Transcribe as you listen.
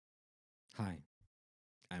Hi,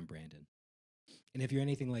 I'm Brandon. And if you're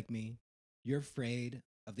anything like me, you're afraid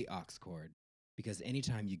of the aux cord because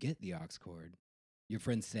anytime you get the aux cord, your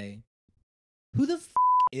friends say, "Who the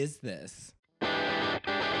is this?"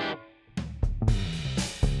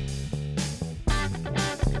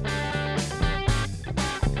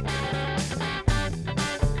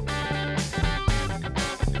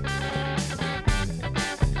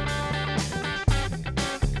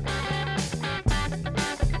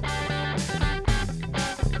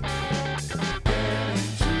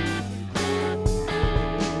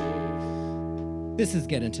 This is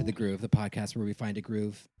Get Into the Groove, the podcast where we find a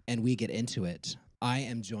groove and we get into it. I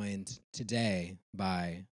am joined today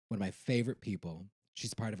by one of my favorite people.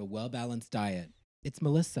 She's part of a well-balanced diet. It's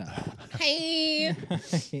Melissa. Hey.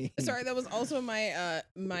 Hi. Sorry, that was also my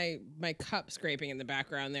my cup scraping in the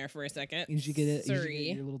background there for a second. Did you get it? Sorry. Did you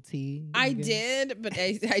get your little tea? I did, but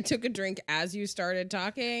I took a drink as you started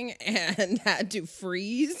talking and had to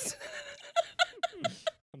freeze.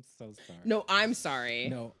 I'm so sorry. No, I'm sorry.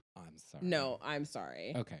 No, I'm sorry. No, I'm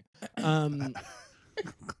sorry. Okay.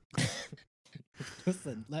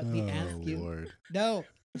 Listen, let me ask you. Lord. No.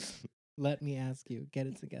 Let me ask you. Get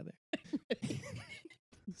it together.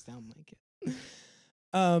 You sound like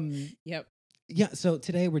it. Yep. Yeah, so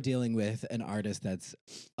today we're dealing with an artist that's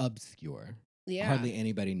obscure. Yeah. Hardly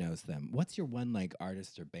anybody knows them. What's your one like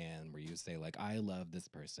artist or band where you say like I love this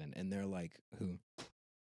person and they're like who?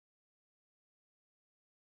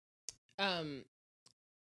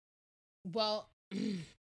 Well,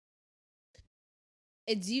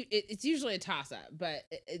 it's usually a toss up, but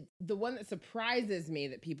the one that surprises me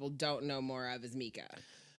that people don't know more of is Mika.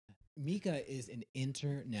 Mika is an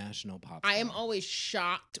international pop star. I am always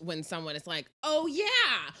shocked when someone is like, "Oh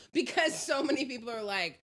yeah," because so many people are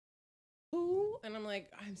like, "Who?" And I'm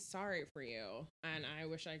like, "I'm sorry for you, and I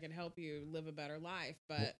wish I could help you live a better life,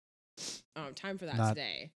 but time for that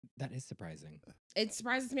today." That is surprising. It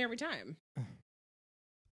surprises me every time.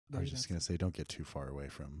 I was just going to say, don't get too far away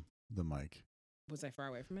from the mic. Was I far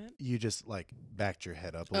away from it? You just like backed your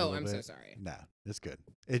head up a little bit. Oh, I'm so sorry. Nah, it's good.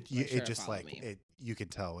 Make sure It to just follow like, me. you can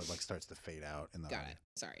tell it like starts to fade out. In the Got it.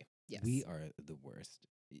 Sorry. Yes. We are the worst.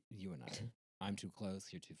 You and I. I'm too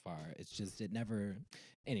close, you're too far. It's just, it never.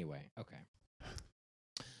 Anyway, okay.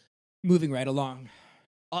 Moving right along.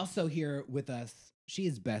 Also here with us, she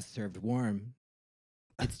is best served warm.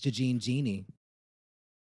 It's Jajeen Jeannie.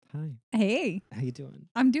 Hi. Hey, How you doing?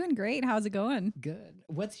 I'm doing great. How's it going? Good.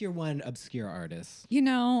 What's your one obscure artist? You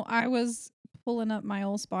know, I was pulling up my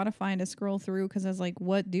old Spotify to scroll through because I was like,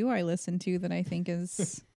 what do I listen to that I think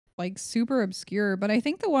is like super obscure? But I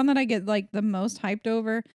think the one that I get like the most hyped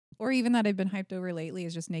over, or even that I've been hyped over lately,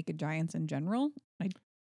 is just Naked Giants in general. I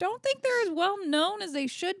don't think they're as well known as they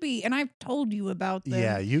should be. And I've told you about them.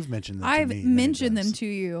 Yeah, you've mentioned them to I've me mentioned many them times. to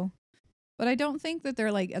you. But I don't think that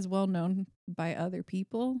they're like as well known by other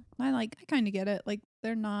people. I kind of get it. Like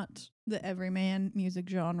they're not the everyman music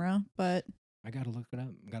genre, but I gotta look it up.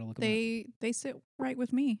 Gotta look them they sit right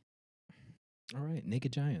with me. up. All right,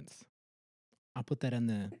 Naked Giants. I'll put that in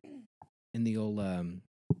the old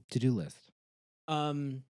to-do list.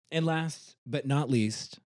 And last but not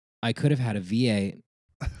least, I could have had a V8.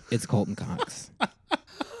 It's Colton Cox.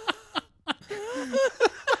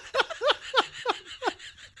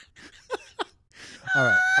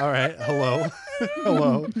 All right. Hello.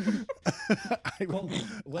 Hello. Colton,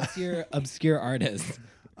 what's your obscure artist?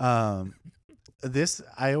 I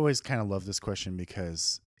always kind of love this question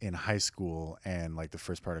because in high school and like the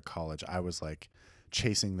first part of college, I was like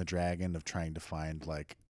chasing the dragon of trying to find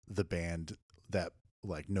like the band that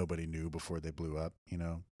like nobody knew before they blew up, you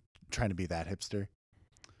know, trying to be that hipster.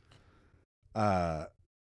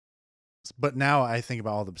 But now I think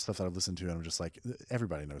about all the stuff that I've listened to and I'm just like,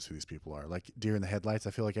 everybody knows who these people are. Like Deer in the Headlights,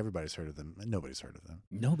 I feel like everybody's heard of them and nobody's heard of them.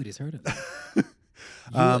 Nobody's heard of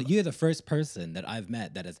them. You're the first person that I've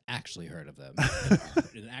met that has actually heard of them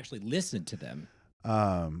and actually listened to them.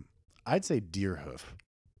 I'd say Deerhoof.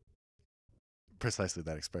 Precisely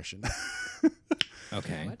that expression.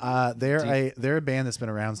 Okay. They're a band that's been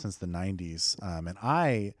around since the 90s. And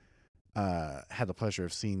I had the pleasure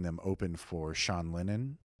of seeing them open for Sean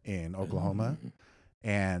Lennon in Oklahoma. Ooh.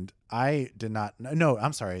 And I did not, no,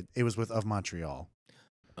 I'm sorry. It was with Of Montreal.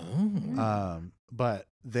 Oh. But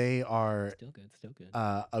they are Still good.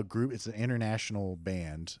 a group. It's an international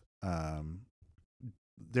band.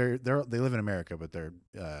 They live in America, but they're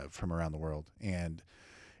from around the world. And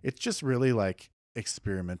it's just really like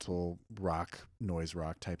experimental rock, noise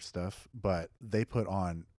rock type stuff. But they put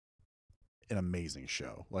on an amazing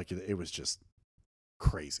show. Like it was just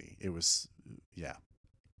crazy. It was, yeah.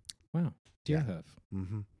 Wow. Deerhoof.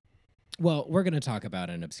 Mm-hmm. Well, we're going to talk about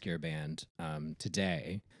an obscure band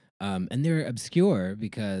today. And they're obscure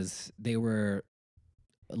because they were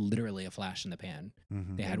literally a flash in the pan.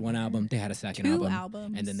 Mhm. They had one album, they had a second Two album,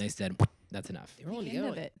 albums. and then they said, that's enough. They were The only end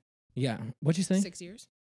of going it. Yeah. What'd you say? 6 years.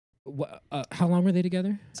 How long were they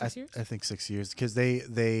together? 6 years. I think 6 years because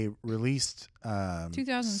they released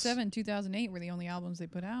 2007, 2008 were the only albums they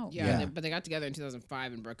put out. Yeah, Yeah. but they got together in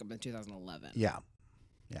 2005 and broke up in 2011. Yeah.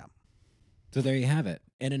 So there you have it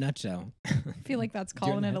in a nutshell. I feel like that's During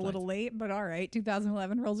calling the it a little late, but all right.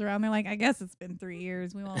 2011 rolls around. They're like, I guess it's been 3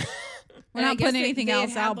 years. We won't. We're And I not guess putting they anything had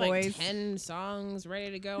else out, like boys. 10 songs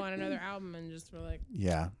ready to go on another album, and just were like,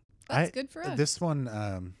 Yeah. That's good for us. This one,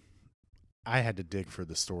 I had to dig for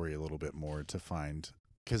the story a little bit more to find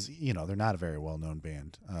because they're not a very well known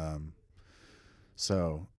band.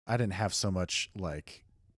 So I didn't have so much like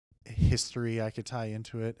history I could tie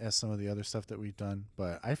into it as some of the other stuff that we've done,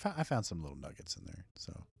 but I found some little nuggets in there.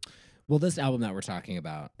 So Well, this album that we're talking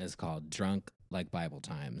about is called Drunk Like Bible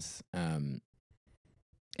Times.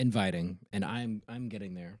 Inviting, and I'm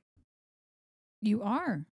getting there. You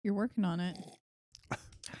are. You're working on it.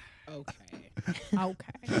 okay.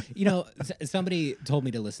 Okay. Somebody told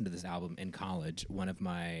me to listen to this album in college. One of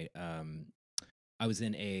my I was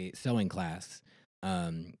in a sewing class,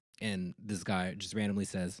 and this guy just randomly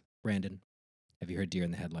says, "Brandon, have you heard Deer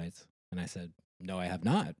in the Headlights?" And I said, "No, I have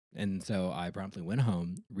not." And so I promptly went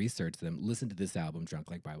home, researched them, listened to this album, Drunk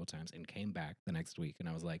Like Bible Times, and came back the next week. And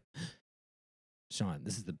I was like, Sean,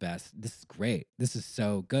 this is the best. This is great. This is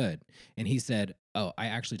so good. And he said, "Oh, I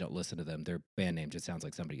actually don't listen to them. Their band name just sounds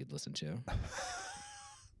like somebody you'd listen to."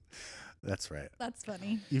 that's right. That's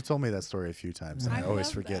funny. You've told me that story a few times, and I I always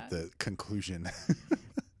love forget that. the conclusion.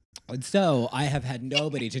 And so I have had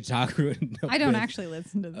nobody to talk I don't with, actually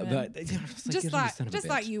listen to them. But I was like, just "You thought, son of a just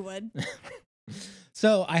thought bitch." you would.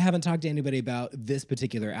 So I haven't talked to anybody about this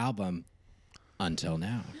particular album until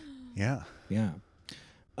now. Yeah. Yeah.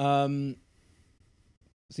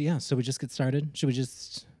 So we just get started. Should we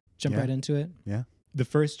just jump Yeah. right into it? Yeah. The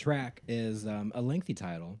first track is a lengthy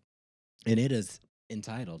title, and it is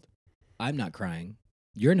entitled "I'm Not Crying."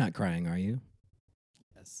 You're not crying, are you?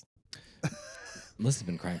 Yes. Melissa's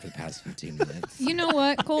been crying for the past 15 minutes. You know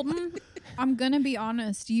what, Colton? I'm gonna be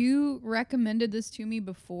honest. You recommended this to me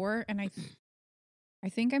before, and I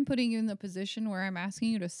think I'm putting you in the position where I'm asking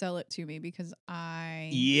you to sell it to me because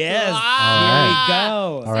Yes. Ah. Here we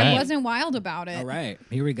go. All right. I wasn't wild about it. All right.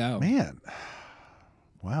 Here we go. Man.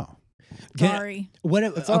 Wow. Sorry. What?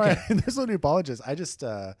 It's all right. There's no need to apologize. I just,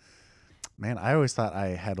 man, I always thought I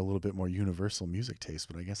had a little bit more universal music taste,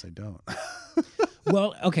 but I guess I don't.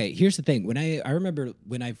 Well, okay. Here's the thing. When I remember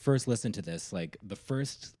when I first listened to this, like the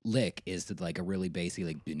first lick is like a really bassy,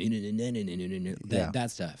 like Yeah.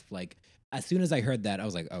 that stuff. Like as soon as I heard that, I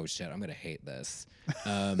was like, oh shit, I'm gonna hate this.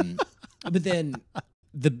 But then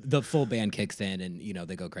the full band kicks in, and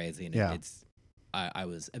they go crazy, and Yeah. I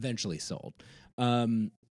was eventually sold.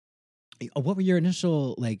 What were your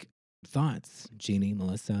initial like thoughts, Jeannie,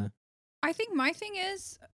 Melissa? I think my thing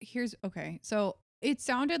is okay. So it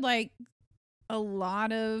sounded like a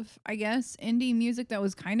lot of, I guess, indie music that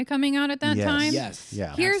was kind of coming out at that Yes. time. Yes.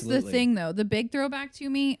 Yeah. Here's the absolutely. thing, though. The big throwback to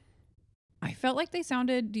me, I felt like they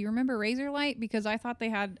sounded. Do you remember Razorlight? Because I thought they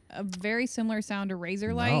had a very similar sound to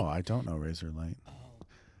Razorlight No, I don't know Razorlight.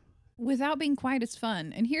 without being quite as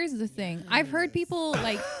fun. And here's the thing: I've heard people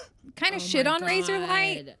like kind Oh of shit my on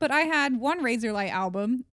Razorlight, God. but I had one Razorlight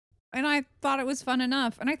album, and I thought it was fun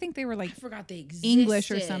enough. And I think they were I like, forgot they existed. English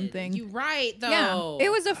or something. You're right, though. yeah, it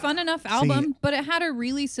was a fun enough album, but it had a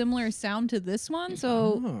really similar sound to this one.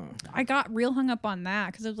 So Oh. I got real hung up on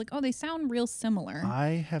that because I was like, oh, they sound real similar.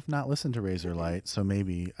 I have not listened to Razorlight, so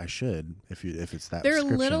maybe I should if it's that They're a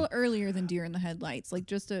description. little earlier than Deer in the Headlights, like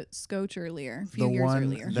just a scotch earlier, a few The years one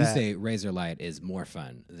earlier. You that- say Razorlight is more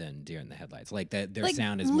fun than Deer in the Headlights. Like that, their Like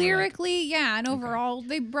sound is more like, lyrically, yeah, and overall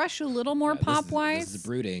they brush a little more yeah, this pop is- wise. This is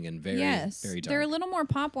brooding and very, yes, very dark. they're a little more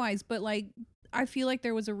pop wise, but like I feel like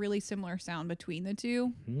there was a really similar sound between the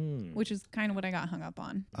two, Hmm. which is kind of what I got hung up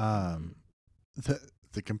on.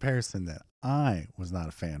 The comparison that I was not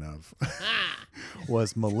a fan of Ah.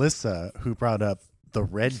 was Melissa, who brought up the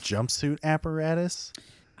red jumpsuit apparatus.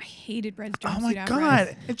 I hated Red Oh Jumpsuit my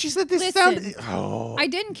Apparatus. god! And she said this Listen, sounded. Oh, I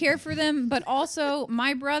didn't care for them, but also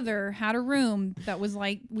my brother had a room that was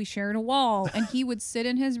like we shared a wall, and he would sit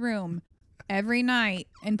in his room every night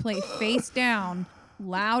and play face down,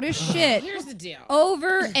 loud as shit, Here's the deal.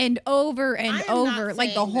 over and over and I am not over, like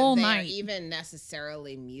the saying whole that they're night. even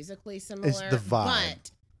necessarily musically similar. the vibe.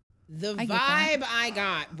 But the I get that. vibe I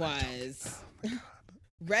got was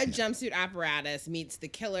Red Jumpsuit Apparatus meets The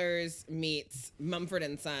Killers meets Mumford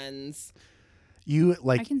and Sons. You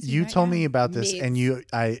like can see you that, told me yeah. about this, and Meets-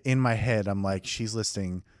 I in my head I'm like, she's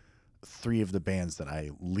listing 3 of the bands that I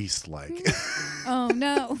least like. Oh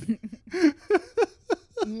no.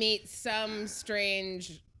 Meet some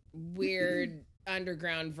strange, weird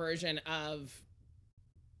underground version of.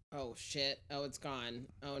 Oh shit! Oh, it's gone.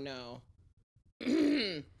 Oh no.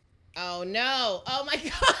 Oh no! Oh my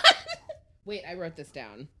god! Wait, I wrote this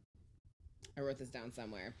down. I wrote this down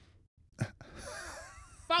somewhere.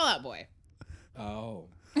 Fall Out Boy. Oh.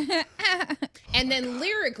 And then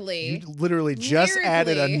lyrically, You literally just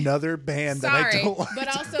added Lyrically- another band that I sorry, don't like. but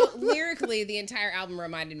also lyrically, the entire album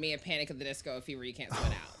reminded me of Panic at the Disco. If you were, you can't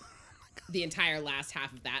sweat out. The entire last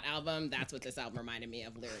half of that album, that's what this album reminded me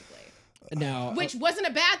of lyrically. Now, Which wasn't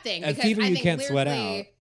a bad thing A because Fever I You think Can't Sweat lyrically, Out.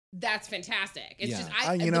 that's fantastic. It's Yeah. just You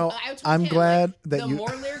I know, told I'm him, glad like, that the you-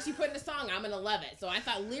 more lyrics you put in a song, I'm gonna love it. So I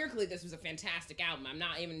thought lyrically this was a fantastic album. I'm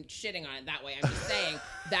not even shitting on it that way. I'm just saying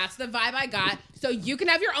that's the vibe I got. So you can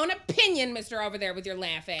have your own opinion, Mister over there with your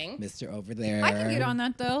laughing. Mr. Over There. I can get on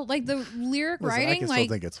that though. Like the lyric Listen, I writing, can like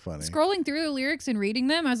still think it's funny. scrolling through the lyrics and reading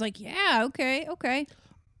them, I was like, yeah, okay.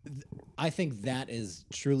 I think that is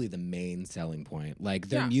truly the main selling point. Like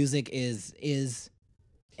their Yeah. music is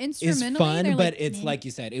Instrumentally, fun, they're but it's meh. like you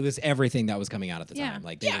said, it was everything that was coming out at the Yeah. time.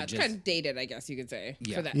 Like they Yeah, were it's just kind of dated, I guess you could say.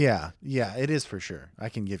 Yeah. For that. Yeah, it is for sure. I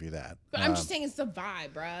can give you that. But I'm just saying it's the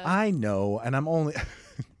vibe, bruh. I know, and I'm only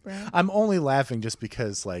Bruh. I'm only laughing just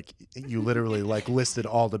because like you literally like listed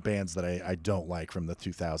all the bands that I don't like from the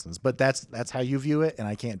 2000s. But that's how you view it, and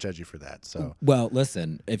I can't judge you for that. So Well,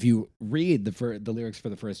 listen, if you read the lyrics for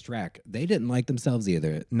the first track, they didn't like themselves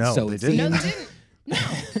either. No, so they it didn't. no, they seems-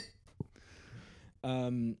 didn't.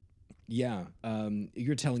 No. Yeah.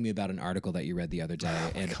 You're telling me about an article that you read the other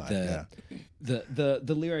day, and God,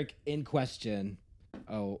 the lyric in question.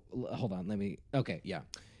 Oh, hold on. Okay, yeah.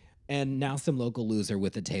 And now some local loser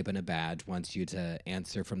with a tape and a badge wants you to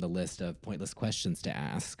answer from the list of pointless questions to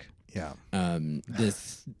ask. yeah.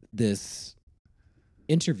 This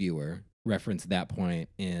interviewer referenced that point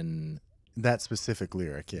in That specific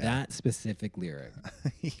lyric, yeah. that specific lyric.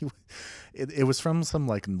 It was from some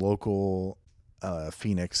like local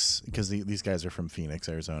Phoenix, because these guys are from Phoenix,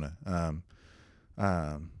 Arizona.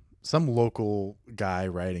 Some local guy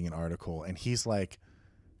writing an article, and he's like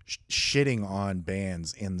shitting on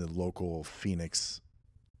bands in the local Phoenix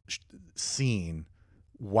scene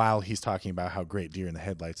while he's talking about how great Deer in the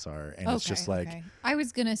Headlights are, and it's just like, okay. I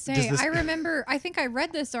was gonna say, Does this- I remember. I think I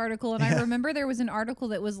read this article, and I Yeah. remember there was an article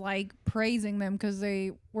that was like praising them because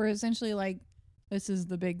they were essentially like, "This is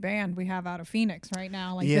the big band we have out of Phoenix right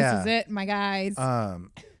now. Like Yeah. this is it, my guys."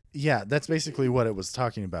 yeah, that's basically what it was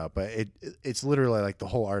talking about. But it's literally like the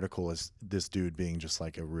whole article is this dude being just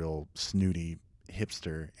like a real snooty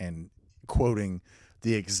hipster and quoting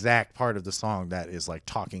the exact part of the song that is like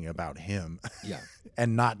talking about him Yeah.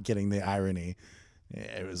 and not getting the irony.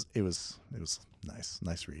 It was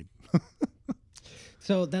nice read.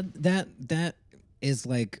 So that is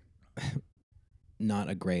like not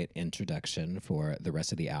a great introduction for the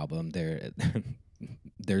rest of the album.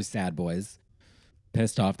 They're sad boys,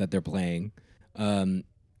 pissed off that they're playing.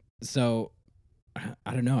 So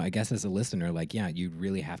I don't know. I guess as a listener, like, yeah, you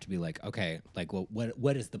really have to be like, okay, like, well,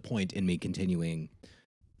 what is the point in me continuing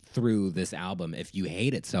through this album if you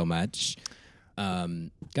hate it so much? Go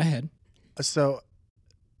ahead. So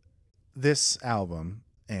this album,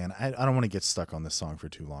 and I don't want to get stuck on this song for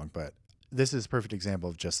too long, but this is a perfect example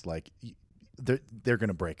of just like they're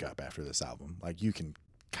gonna break up after this album. Like you can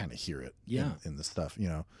kind of hear it Yeah. in the stuff, you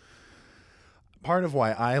know. Part of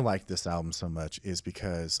why I like this album so much is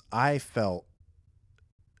because I felt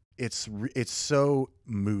it's so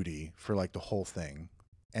moody for like the whole thing,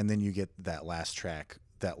 and then you get that last track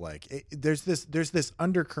that like there's this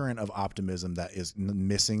undercurrent of optimism that is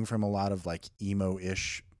missing from a lot of like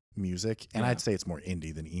emo-ish music, and Yeah. I'd say it's more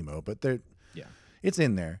indie than emo, but Yeah. it's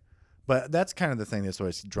in there. But that's kind of the thing that's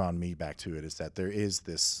always drawn me back to it, is that there is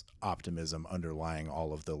this optimism underlying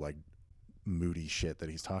all of the like moody shit that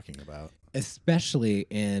he's talking about. Especially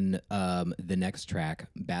in the next track,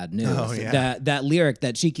 Bad News. Oh, yeah. That lyric,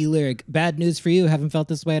 that cheeky lyric, bad news for you, haven't felt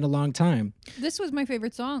this way in a long time. This was my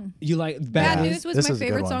favorite song. You like Bad Bad, News was This my is a good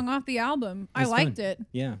favorite one. song off the album. I It's liked fun. it.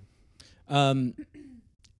 Yeah. And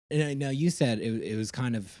I know you said it was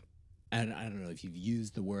kind of, I don't know if you've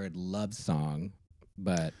used the word love song,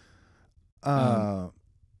 but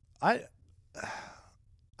I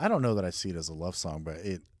don't know that I see it as a love song, but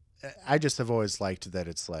I just have always liked that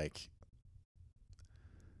it's like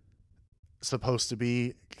supposed to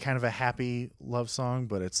be kind of a happy love song,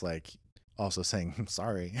 but it's like also saying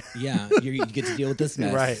sorry. yeah, you get to deal with this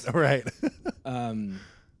mess. Right.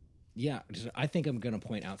 Yeah, I think I'm gonna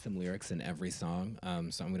point out some lyrics in every song.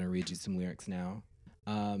 So I'm gonna read you some lyrics now.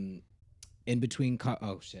 In between,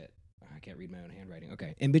 oh shit, I can't read my own handwriting.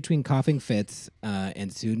 Okay, in between coughing fits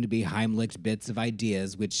and soon-to-be Heimlich bits of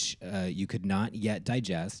ideas which you could not yet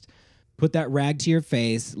digest. Put that rag to your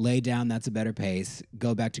face, lay down, that's a better pace.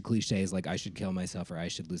 Go back to cliches like I should kill myself or I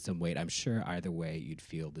should lose some weight. I'm sure either way you'd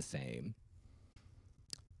feel the same.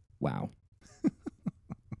 Wow.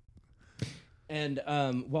 And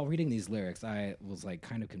while reading these lyrics, I was like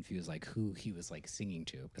kind of confused, like who he was like singing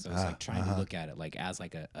to, because I was like trying to look at it like as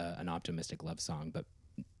like an optimistic love song, but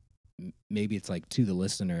maybe it's like to the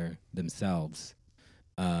listener themselves.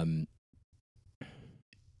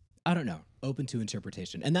 I don't know, open to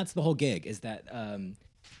interpretation, and that's the whole gig. Is that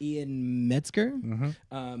Ian Metzger?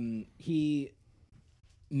 He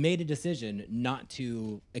made a decision not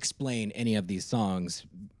to explain any of these songs,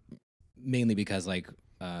 mainly because like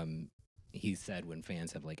he said when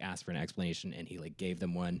fans have like asked for an explanation and he like gave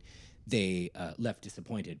them one, they left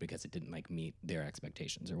disappointed because it didn't like meet their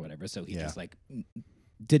expectations or whatever. So he just like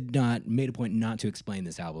made a point not to explain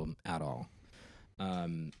this album at all.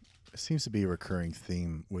 It seems to be a recurring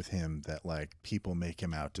theme with him that like people make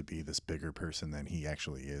him out to be this bigger person than he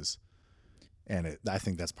actually is. And I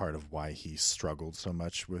think that's part of why he struggled so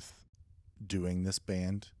much with doing this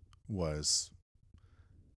band was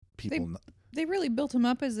people. They really built him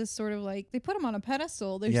up as this sort of like, they put him on a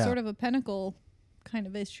pedestal. There's sort of a pinnacle kind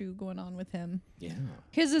of issue going on with him. Yeah.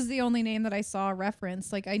 His is the only name that I saw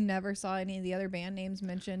referenced. Like I never saw any of the other band names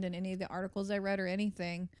mentioned in any of the articles I read or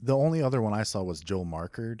anything. The only other one I saw was Joel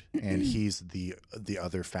Markard, and he's the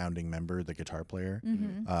other founding member, the guitar player.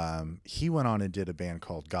 He went on and did a band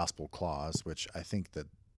called Gospel Claws, which I think that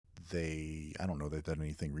I don't know they've done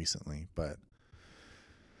anything recently, but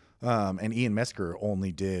and Ian Metzger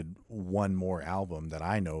only did one more album that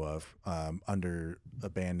I know of under a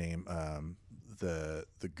band name the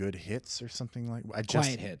Good Hits or something like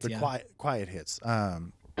Quiet Hits. Quiet Hits.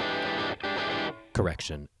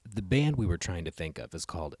 Correction. The band we were trying to think of is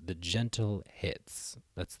called The Gentle Hits.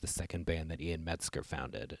 That's the second band that Ian Metzger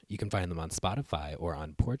founded. You can find them on Spotify or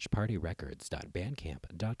on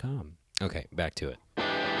porchpartyrecords.bandcamp.com. Okay, back to it.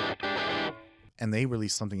 And they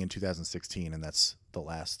released something in 2016, and that's the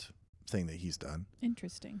last thing that he's done.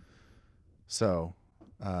 Interesting. So,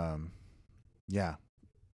 yeah,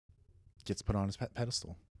 gets put on his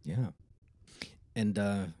pedestal. Yeah. And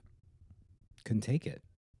couldn't take it.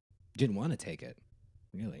 Didn't want to take it,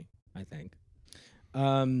 really, I think.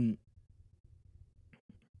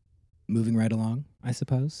 Moving right along, I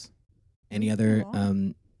suppose. Any other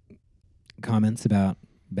comments about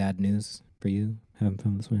bad news for you? Haven't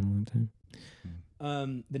found this way in a long time.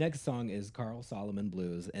 The next song is Carl Solomon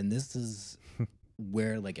Blues, and this is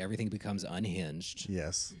where like everything becomes unhinged.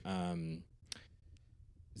 Yes.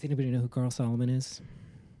 Does anybody know who Carl Solomon is?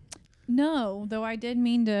 No, though I did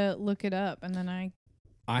mean to look it up, and then I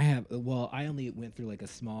only went through like a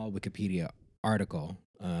small Wikipedia article,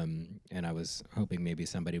 and I was hoping maybe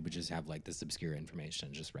somebody would just have like this obscure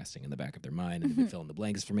information just resting in the back of their mind and fill in the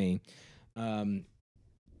blanks for me.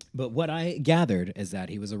 But what I gathered is that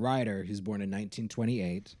he was a writer who's born in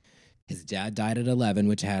 1928. His dad died at 11,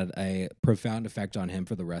 which had a profound effect on him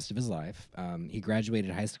for the rest of his life. He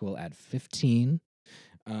graduated high school at 15,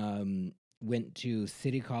 went to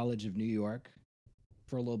City College of New York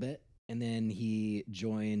for a little bit, and then he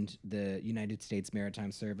joined the United States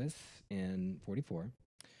Maritime Service in 44.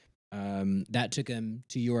 That took him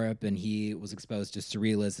to Europe, and he was exposed to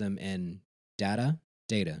surrealism and Dada.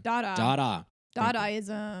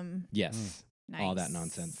 Dadaism. Yes. Nice. All that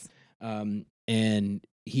nonsense. And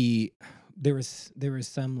there was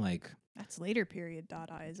some like that's later period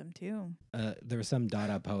Dadaism too. There was some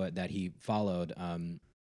Dada poet that he followed, and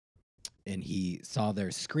he saw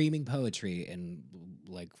their screaming poetry and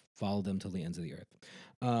like followed them till the ends of the earth.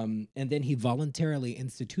 And then he voluntarily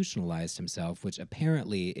institutionalized himself, which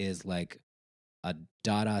apparently is like a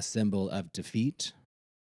Dada symbol of defeat,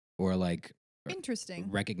 or like interesting,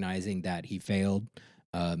 recognizing that he failed.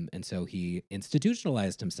 And so he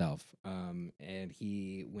institutionalized himself, and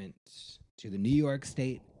he went to the New York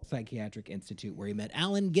State Psychiatric Institute, where he met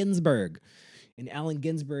Allen Ginsberg, and Allen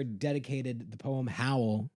Ginsberg dedicated the poem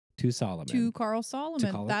 "Howl" to Solomon. To Carl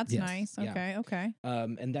Solomon. That's yes, nice. yeah. Okay.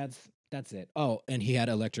 And that's it. Oh, and he had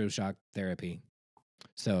electroshock therapy,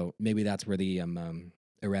 so maybe that's where the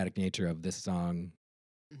erratic nature of this song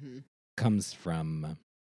comes from.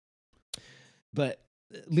 But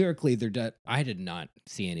lyrically, I did not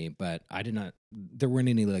see any, but there weren't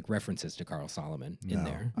any like references to Carl Solomon in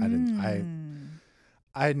there. I didn't.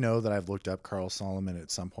 I know that I've looked up Carl Solomon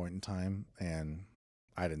at some point in time, and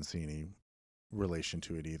I didn't see any relation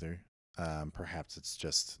to it either. Perhaps it's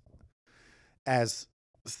just as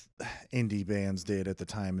indie bands did at the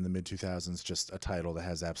time in the mid 2000s, just a title that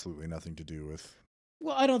has absolutely nothing to do with.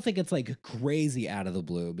 Well, I don't think it's like crazy out of the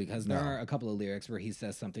blue because there No. are a couple of lyrics where he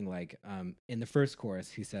says something like, in the first chorus,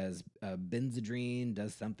 he says, Benzedrine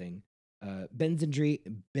does something.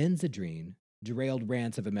 Benzedrine, derailed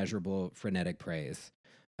rants of immeasurable frenetic praise.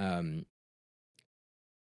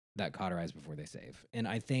 That cauterize before they save. And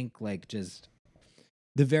I think like just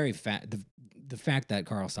the very fact, the fact that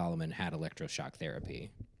Carl Solomon had electroshock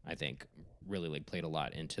therapy, I think really like played a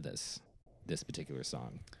lot into this particular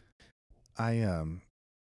song.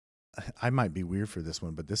 I might be weird for this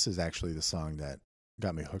one, but this is actually the song that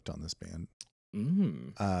got me hooked on this band.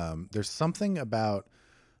 There's something about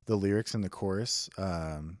the lyrics in the chorus,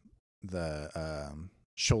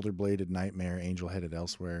 shoulder-bladed nightmare, angel-headed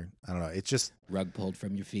elsewhere. I don't know. It's just Rug pulled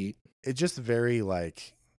from your feet. it's just very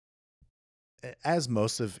like, as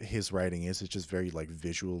most of his writing is, it's just very like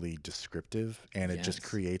visually descriptive, and it just Yes.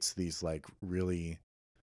 creates these like really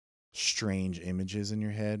strange images in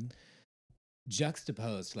your head.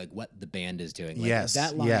 Juxtaposed to like what the band is doing. Like, Yes,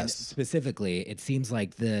 that line yes. specifically, it seems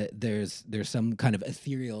like there's some kind of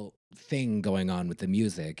ethereal thing going on with the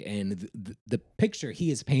music, and the picture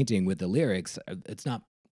he is painting with the lyrics, it's not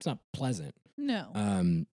pleasant.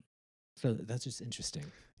 No. So that's just interesting.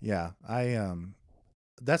 Yeah,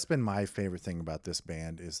 that's been my favorite thing about this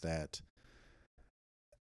band is that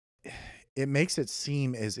it makes it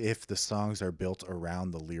seem as if the songs are built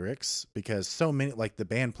around the lyrics, because so many, like, the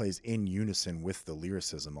band plays in unison with the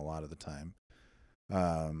lyricism a lot of the time.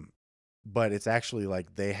 But it's actually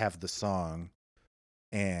like they have the song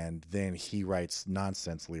and then he writes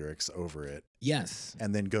nonsense lyrics over it Yes.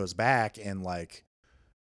 and then goes back and like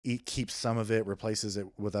keeps some of it, replaces it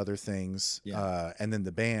with other things. Yeah. And then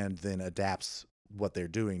the band then adapts what they're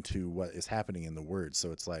doing to what is happening in the words.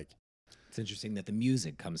 So it's like, It's interesting that the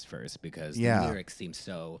music comes first because Yeah. the lyrics seem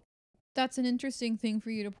so. That's an interesting thing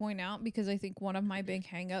for you to point out, because I think one of my big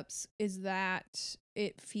hangups is that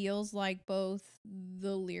it feels like both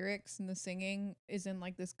the lyrics and the singing is in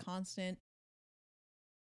like this constant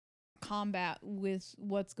combat with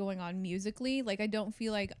what's going on musically. Like, I don't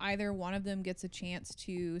feel like either one of them gets a chance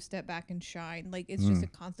to step back and shine. Like, it's just a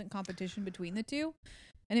constant competition between the two.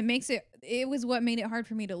 And it was what made it hard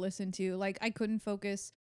for me to listen to. Like, I couldn't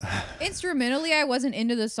focus. Instrumentally, I wasn't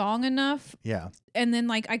into the song enough. yeah. And then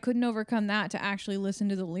like I couldn't overcome that to actually listen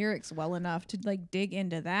to the lyrics well enough to like dig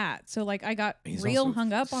into that. So like I got He's real also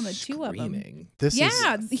hung up on the two of them. screaming. This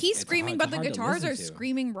Yeah, is, he's It's screaming, hard- but it's the hard to guitars are listen to.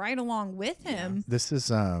 screaming right along with Yeah. him. this is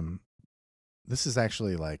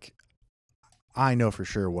actually like, I know for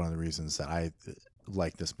sure one of the reasons that I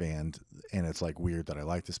like this band, and it's like weird that I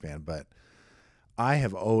like this band, but I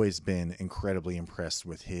have always been incredibly impressed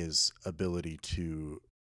with his ability to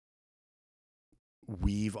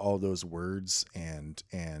weave all those words and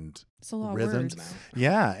It's a lot rhythms. of words.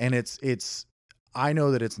 yeah, and it's I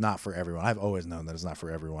know that it's not for everyone. I've always known that it's not for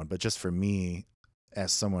everyone, but just for me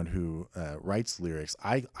as someone who writes lyrics,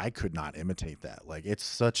 I could not imitate that. Like, it's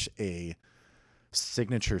such a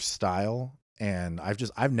signature style, and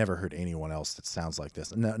I've never heard anyone else that sounds like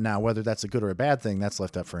this. Now whether that's a good or a bad thing, that's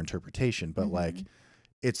left up for interpretation, but like, Mhm.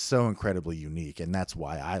 it's so incredibly unique, and that's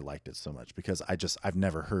why I liked it so much, because I've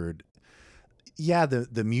never heard. Yeah,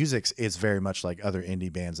 the music is very much like other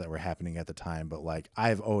indie bands that were happening at the time, but like,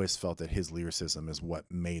 I've always felt that his lyricism is what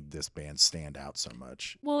made this band stand out so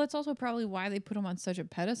much. Well, it's also probably why they put him on such a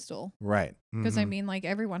pedestal. Right. Because I Mhm. mean, like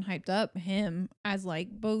everyone hyped up him as like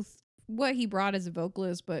both what he brought as a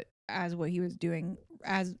vocalist, but as what he was doing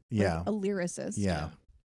as like, Yeah. a lyricist. Yeah.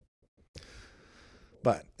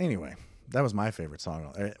 But anyway, that was my favorite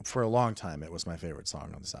song. For a long time, it was my favorite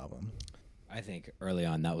song on this album. I think early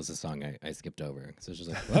on that was a song I skipped over. So it's just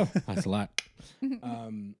like, whoa, that's a lot.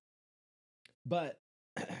 But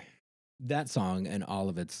that song and all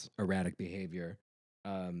of its erratic behavior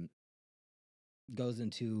goes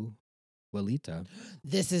into Walita.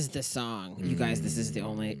 This is the song, you guys. This is the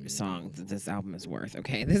only song that this album is worth.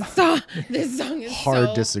 Okay, this song is Hard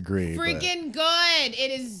so disagree. but- freaking good.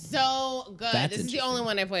 It is so good. That's This is the interesting. only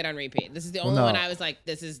one I played on repeat. This is the Well, only no. one I was like,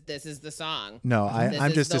 this is the song. No, This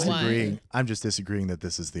I'm is just the one. disagreeing. I'm just disagreeing that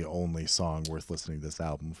this is the only song worth listening to this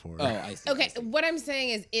album for. Oh, I see. Okay, what I'm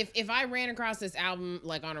saying is, if I ran across this album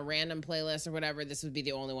like on a random playlist or whatever, this would be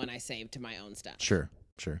the only one I saved to my own stuff. Sure.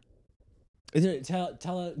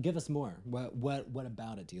 Give us more. What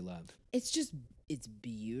about it do you love? It's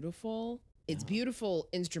beautiful. It's beautiful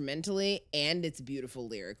instrumentally and it's beautiful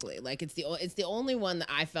lyrically. Like it's the only one that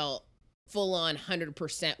I felt full on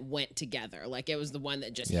 100% went together. Like it was the one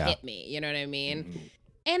that just Yeah. hit me. You know what I mean?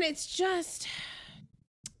 And it's just,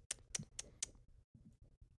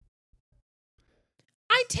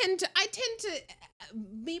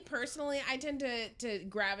 me personally, I tend to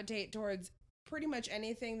gravitate towards pretty much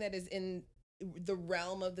anything that is in the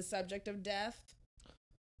realm of the subject of death.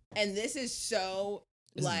 And this is so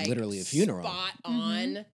This is like literally a funeral. spot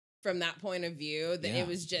on from that point of view that Yeah. it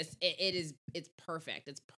was just, it's perfect.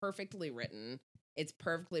 It's perfectly written. It's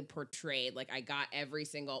perfectly portrayed. Like I got every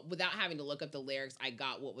single, without having to look up the lyrics, I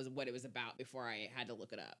got what it was about before I had to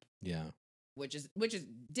look it up. Yeah. Which is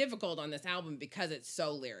difficult on this album because it's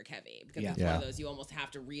so lyric heavy. Because Yeah. it's one Yeah. of those you almost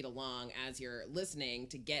have to read along as you're listening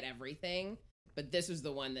to get everything. But this was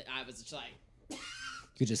the one that I was just like,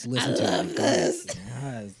 You just listen I to love it. this.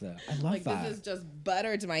 Yes. I love like that. this is just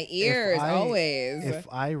butter to my ears I- always. If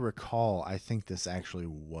I recall, I think this actually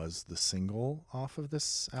was the single off of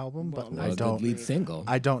this album, Well, but Well, I the don't. lead single.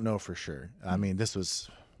 I don't know for sure. I mean, this was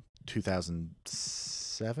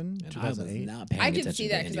 2007, and I was 2008. not paying I could attention see to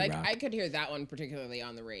that because indie rock. I could hear that one particularly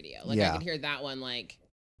on the radio. Like Yeah. I could hear that one like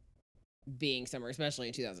being somewhere, especially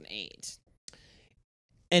in 2008.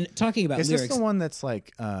 And talking about Is lyrics, this the one that's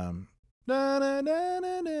like na, na, na,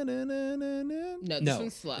 na, na, na, na, na, na? No, this no,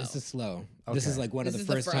 one's slow. this is slow. This is Okay. like one This of is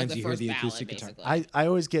the first times you hear first the ballad, acoustic guitar. basically. I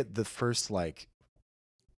always get the first like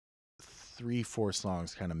 3-4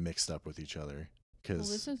 songs kind of mixed up with each other Well, because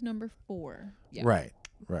this is number 4. Yeah. right.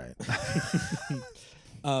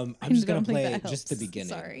 I'm I just gonna don't think play that just the helps. beginning.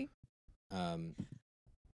 Sorry.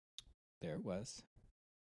 There it was.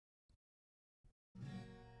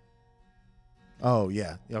 Oh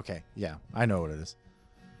yeah, okay, yeah, I know what it is.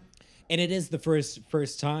 And it is the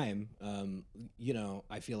first time, you know,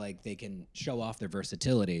 I feel like they can show off their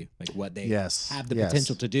versatility, like what they Yes, have the yes.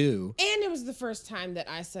 potential to do. And it was the first time that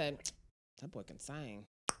I said, that boy can sing.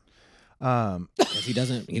 'Cause he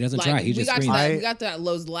doesn't Like, try. He just got to screams. that, we got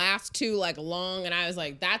those last two like long, and I was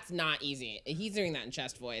like, that's not easy. He's doing that in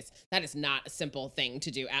chest voice. That is not a simple thing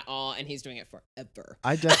to do at all, and he's doing it forever.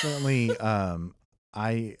 I definitely,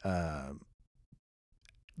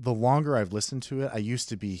 the longer I've listened to it, I used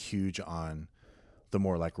to be huge on the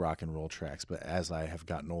more like rock and roll tracks, but as I have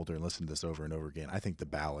gotten older and listened to this over and over again, I think the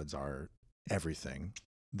ballads are everything.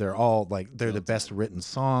 They're all like, they're the Well best done. written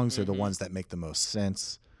songs. They're the Mhm. ones that make the most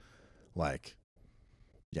sense. Like,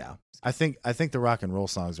 yeah, I think the rock and roll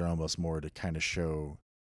songs are almost more to kind of show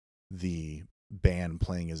the band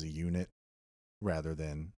playing as a unit rather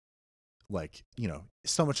than like, you know,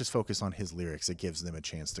 so much is focused on his lyrics. It gives them a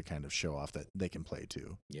chance to kind of show off that they can play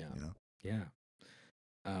too. Yeah. You know? Yeah.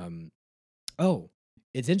 Oh,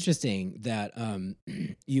 it's interesting that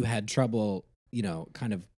you had trouble, you know,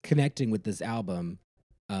 kind of connecting with this album,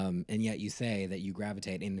 and yet you say that you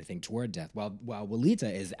gravitate anything toward death. While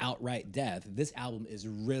Walita is outright death, this album is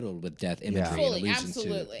riddled with death imagery and Fully, allusions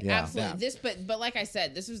absolutely, to. Yeah. absolutely. Yeah. This, but like I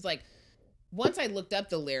said, this was like once I looked up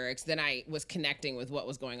the lyrics, then I was connecting with what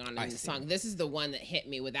was going on in I the see. song. This is the one that hit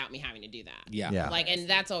me without me having to do that. Yeah. Yeah. Like, and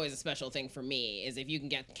that's always a special thing for me is if you can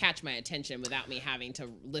catch my attention without me having to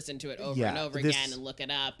listen to it over Yeah, and over this- again and look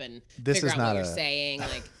it up and This figure is out not what a you're saying.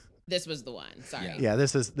 Like, this was the one. Sorry. Yeah. yeah.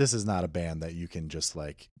 This is not a band that you can just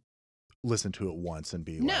like listen to it once and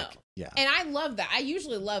be No. like, yeah, And I love that. I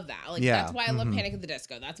usually love that. Like Yeah, that's why I love mhm. Panic at the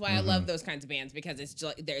Disco. That's why I love those kinds of bands because it's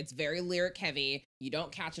just it's very lyric heavy. You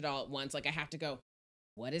don't catch it all at once. Like I have to go,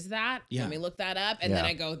 what is that? Yeah. Let me look that up. And then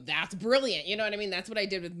Yeah. I go, that's brilliant. You know what I mean? That's what I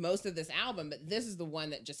did with most of this album. But this is the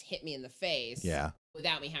one that just hit me in the face yeah.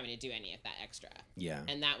 without me having to do any of that extra. Yeah.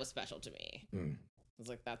 And that was special to me. Mm. I was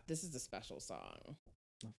like, this is a special song.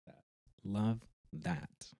 Love that. Love that.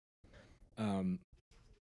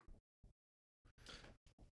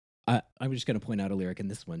 I'm just going to point out a lyric in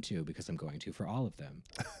this one too, because I'm going to for all of them.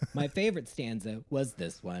 My favorite stanza was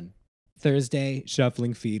this one. Thursday,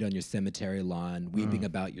 shuffling feet on your cemetery lawn, weeping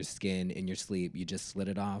about your skin in your sleep. You just slid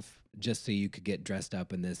it off just so you could get dressed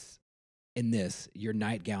up in this, your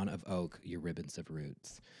nightgown of oak, your ribbons of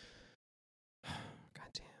roots.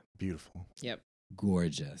 Goddamn. Beautiful. Yep.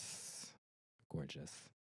 Gorgeous. Gorgeous.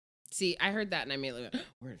 See, I heard that and I immediately went,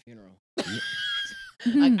 we're at a funeral.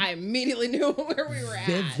 Hmm. Like I immediately knew where we were at.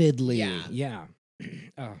 Vividly. Yeah. Yeah.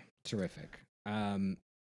 Oh, terrific. But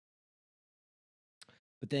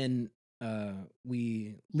then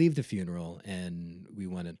we leave the funeral and we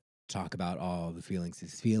want to talk about all the feelings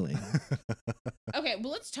he's feeling. Okay,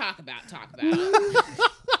 well let's talk about it.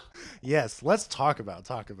 Yes, let's talk about.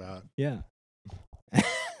 Yeah.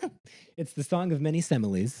 It's the song of many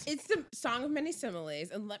similes. It's the song of many similes,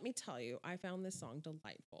 and let me tell you, I found this song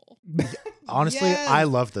delightful. Honestly, Yes. I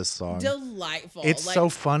love this song. Delightful. It's Like, so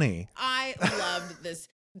funny. I loved this.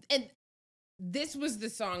 And this was the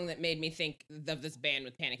song that made me think of this band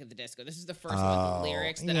with Panic at the Disco. This is the first one with the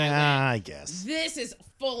lyrics that I guess. This is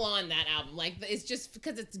full on that album. Like, it's just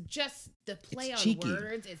because it's just the play on cheeky.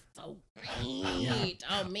 words. It's so great.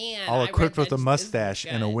 Oh man, All I read equipped with that. a This is mustache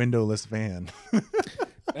and a good. windowless van.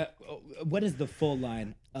 What is the full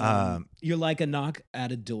line? You're like a knock at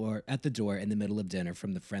the door in the middle of dinner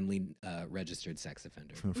from the friendly registered sex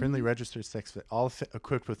offender. From a friendly registered sex,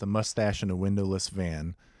 equipped with a mustache and a windowless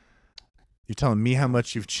van. You're telling me how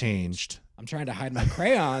much you've changed. I'm trying to hide my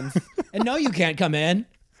crayons, and no, you can't come in.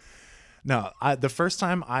 No, the first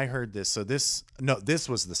time I heard this, this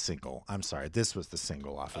was the single. I'm sorry, this was the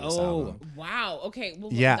single off of this album. Wow. Okay.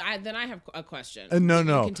 Well, Yeah. then I have a question. No, You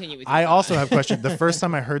no. Continue with I your also thought. have a question. The first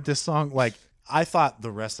time I heard this song, like I thought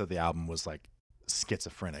the rest of the album was like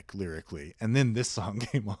schizophrenic lyrically, and then this song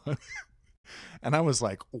came on, and I was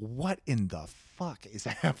like, "What in the fuck is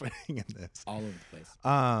happening in this?" All over the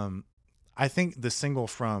place. I think the single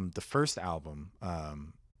from the first album,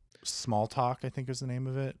 "Small Talk," I think is the name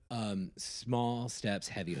of it. Small steps,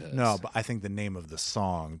 heavy hooves. No, but I think the name of the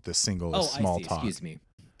song, the single, is "Small I see. Talk." Excuse me.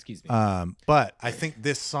 But I think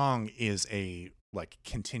this song is a like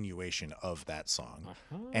continuation of that song,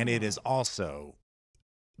 and it is also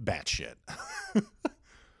batshit.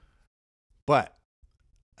 But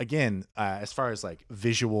again, as far as like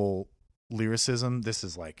visual lyricism, this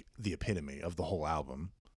is like the epitome of the whole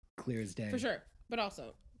album. Clear as day. For sure. But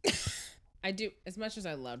also, I do, as much as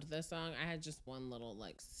I loved this song, I had just one little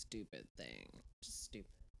like stupid thing. Just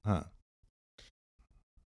stupid. Huh.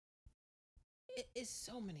 It is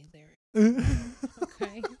so many lyrics.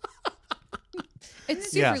 Okay.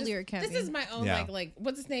 It's Yeah. super lyric heavy. This is my own Yeah. like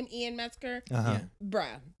what's his name? Ian Metzger? Uh-huh. Yeah.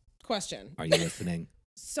 Bruh. Question. Are you listening?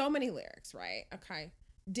 So many lyrics, right? Okay.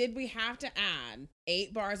 Did we have to add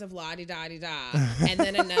 8 bars of la di da di da and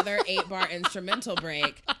then another 8-bar instrumental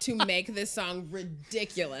break to make this song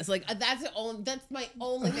ridiculous? Like that's my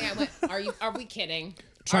only thing. I went, are we kidding?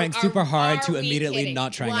 Trying super hard to we immediately kidding?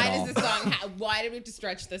 not trying why at all. Does this song why did we have to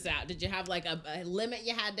stretch this out? Did you have like a limit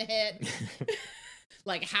you had to hit?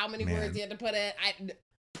 Like how many Man. words you had to put it?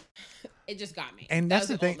 It just got me. And That that's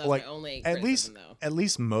was the thing, that was like, my only at least criticism, though. at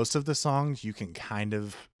least most of the songs you can kind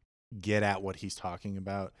of get at what he's talking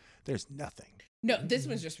about. There's nothing. No, this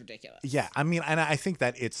was just ridiculous. Yeah, I mean, and I think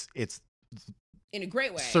that it's In a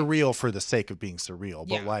great way. surreal for the sake of being surreal,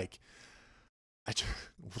 but Yeah. like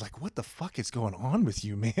what the fuck is going on with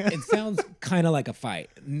you, man? It sounds kind of like a fight,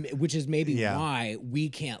 which is maybe Yeah. why we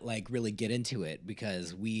can't like really get into it,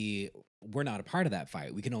 because we're not a part of that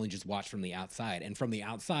fight. We can only just watch from the outside, and from the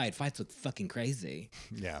outside, fights look fucking crazy.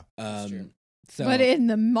 Yeah. That's true. So, but in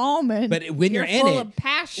the moment, but when you're in full it, of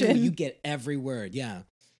passion. you get every word. Yeah,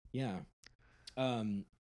 yeah.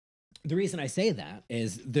 The reason I say that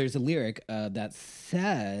is there's a lyric that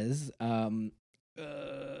says,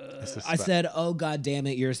 I said, "Oh God damn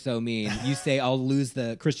it, you're so mean." You say, "I'll lose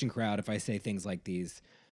the Christian crowd if I say things like these,"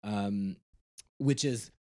 which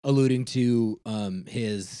is alluding to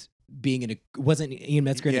his being in a wasn't Ian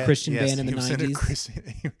Metzger in a Christian band in the he was in a 90s?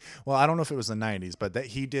 Christian- well, I don't know if it was the 90s, but that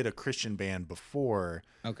he did a Christian band before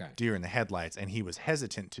Okay. Deer in the Headlights, and he was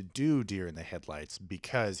hesitant to do Deer in the Headlights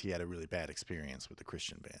because he had a really bad experience with the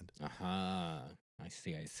Christian band. I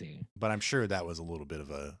see. But I'm sure that was a little bit of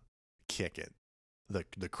a kick at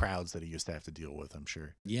the crowds that he used to have to deal with, I'm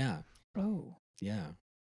sure. Yeah. oh, Yeah.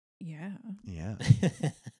 yeah. Yeah.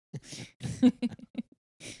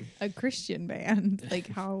 A Christian band. Like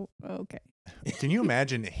how? Okay. Can you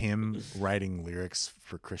imagine him writing lyrics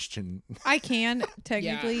for Christian? I can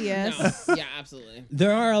technically, yes. No, yeah, absolutely.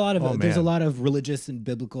 There are a lot of Oh, there's a man. lot of religious and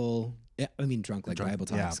biblical. I mean, drunk like Bible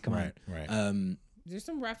talks. Yeah, Come right, right. on. There's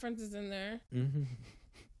some references in there. Mhm.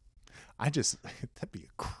 That'd be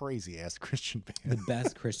a crazy ass Christian band. The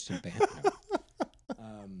best Christian band.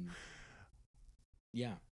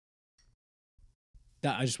 Yeah.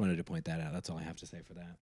 I just wanted to point that out. That's all I have to say for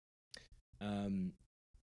that.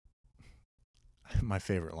 My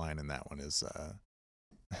favorite line in that one is,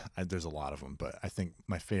 there's a lot of them, but I think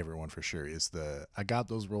my favorite one for sure is I got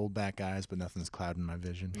those rolled back eyes, but nothing's clouding my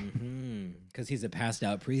vision. Because he's a passed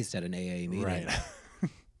out priest at an AA meeting. Right.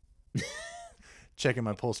 Checking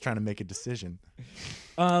my pulse, trying to make a decision.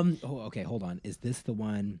 Okay, hold on. Is this the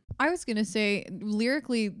one? I was gonna say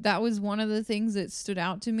lyrically, that was one of the things that stood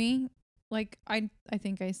out to me. Like I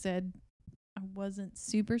think I said I wasn't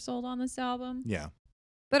super sold on this album, Yeah.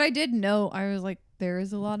 but I did know I was like, there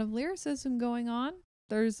is a lot of lyricism going on.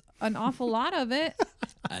 There's an awful lot of it.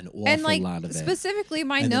 An awful And like lot of it. specifically,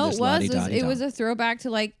 my And then note there's was la-di-da-di-da. it was a throwback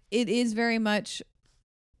to like it is very much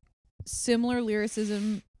similar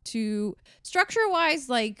lyricism to structure wise,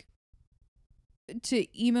 like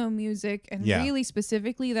to emo music and Yeah. really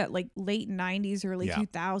specifically that like late 90s, early Yeah.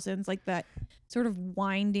 2000s, like that sort of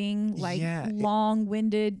winding, like Yeah,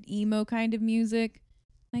 long-winded emo kind of music.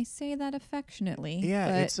 I say that affectionately. Yeah,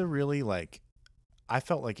 but it's a really like I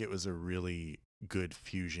felt like it was a really good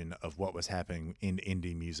fusion of what was happening in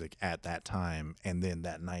indie music at that time and then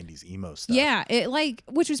that 90s emo stuff. yeah, it like,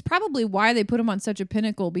 which is probably why they put him on such a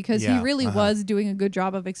pinnacle, because he Yeah, really uh-huh. was doing a good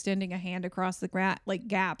job of extending a hand across the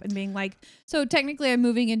gap and being like, so technically I'm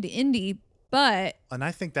moving into indie, but And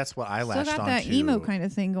I think that's what I still latched got onto. that emo kind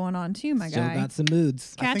of thing going on too, my Still guy. got some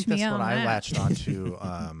moods. I Catch think me that's out what on I that. latched onto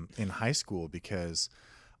in high school because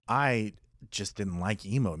I just didn't like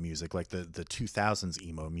emo music, like the 2000s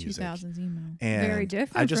emo music. 2000s emo. And Very I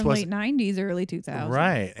different just from late wasn't- 90s, early 2000s.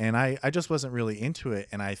 Right. And I just wasn't really into it.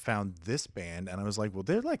 And I found this band and I was like, well,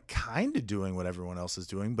 they're like kind of doing what everyone else is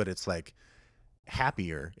doing, but it's like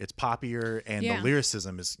happier, it's poppier, and Yeah. the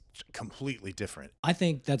lyricism is completely different. I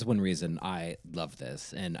think that's one reason I love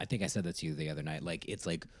this, and I think I said that to you the other night. Like it's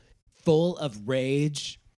like full of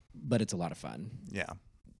rage, but it's a lot of fun. Yeah.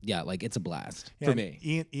 Yeah, like it's a blast Yeah, for and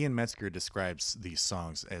me. Ian Metzger describes these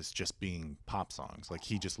songs as just being pop songs. Like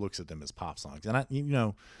he just looks at them as pop songs,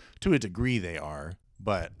 and to a degree they are.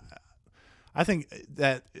 But I think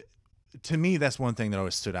that to me, that's one thing that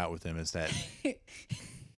always stood out with him is that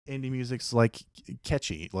indie music's like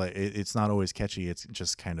catchy. Like it's not always catchy. It's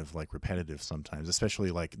just kind of like repetitive sometimes, especially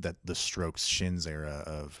like that the Strokes Shins era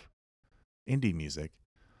of indie music.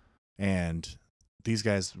 And these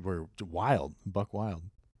guys were wild, buck wild.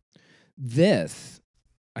 This,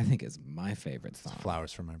 I think, is my favorite song.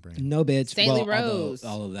 Flowers from my brain. No bitch. Saintly well, although Rose.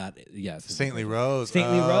 all of that, yes. it's Saintly great. Rose.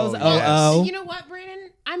 Saintly Rose? yes. Oh. You know what,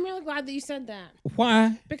 Brandon? I'm really glad that you said that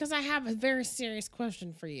Why? because I have a very serious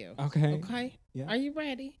question for you. Okay. Okay? Yeah. Are you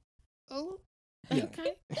ready? Oh, Yeah.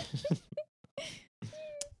 okay.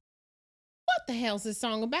 What the hell's this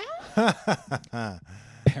song about?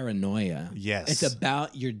 Paranoia. Yes. It's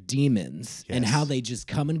about your demons and Yes. how they just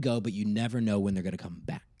come and go, but you never know when they're going to come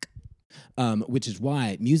back. Which is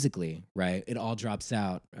why musically, right, it all drops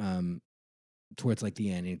out towards like the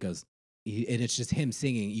end. And it goes, and it's just him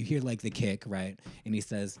singing. You hear like the kick, right? And he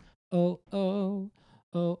says, oh, oh,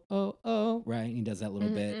 oh, oh, oh, right? And he does that little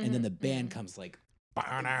bit. And then the band comes like,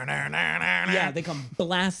 yeah, they come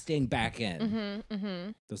blasting back in.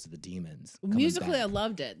 Those are the demons. coming Musically, I back.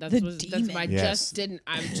 loved it. That's The what I demons. just didn't.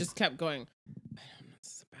 I just kept going. I don't know what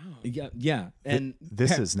this is about. Yeah. And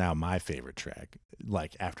This is now my favorite track.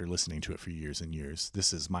 Like after listening to it for years and years,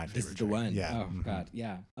 this is my favorite. this is the track. one. Yeah. Oh, mhm. God.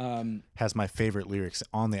 Yeah. Has my favorite lyrics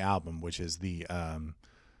on the album, which is the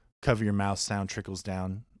 "Cover your mouth, sound trickles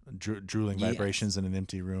down, drooling Yes. vibrations in an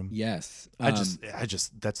empty room." Yes. I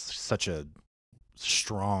just that's such a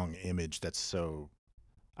strong image. That's so.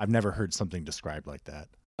 I've never heard something described like that.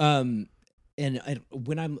 And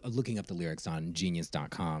when I'm looking up the lyrics on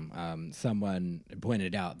Genius.com, someone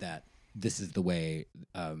pointed out that this is the way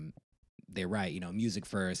they write. Music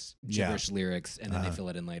first, Yeah. gibberish lyrics, and then they Uh-huh. fill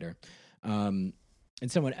it in later. And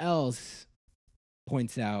someone else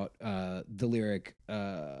points out the lyric,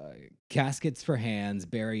 "Caskets for hands,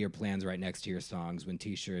 bury your plans right next to your songs. When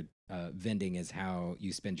t-shirt vending is how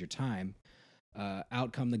you spend your time.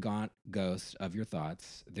 Out come the gaunt ghosts of your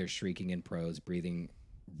thoughts. They're shrieking in prose, breathing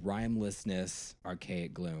rhymelessness,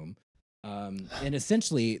 archaic gloom." And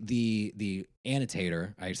essentially, the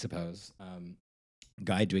annotator, I suppose,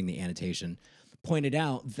 guy doing the annotation, pointed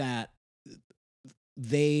out that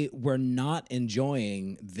they were not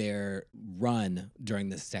enjoying their run during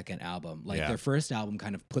the second album. Like Yeah. their first album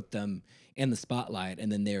kind of put them in the spotlight,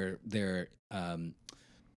 and then they're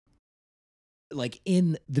like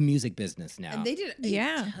in the music business now. And they did a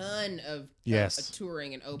Yeah. ton of Yes.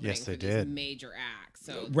 touring and opening Yes, for they these did. major acts.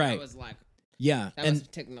 So Right. that was like Yeah, that and was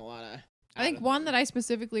taking a lot of. I think one that I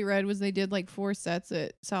specifically read was they did like 4 sets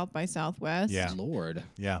at South by Southwest. Yeah. Lord,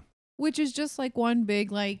 Yeah. Which is just like one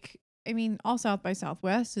big, like, I mean, all South by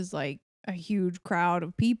Southwest is like a huge crowd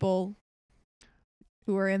of people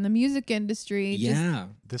who are in the music industry. yeah,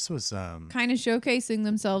 This was Kind of showcasing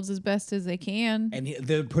themselves as best as they can. and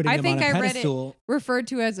they're putting I him think on a I read it- pedestal. Referred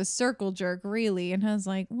to as a circle jerk, really. And I was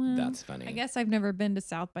like, well, That's funny. I guess I've never been to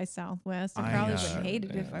South by Southwest. I I, probably uh, would hate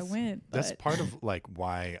it if I yes. went. that's But part of like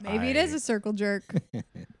why maybe it is a circle jerk.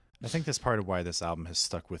 I think that's part of why this album has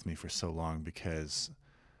stuck with me for so long because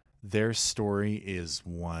their story is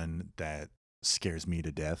one that scares me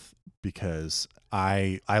to death because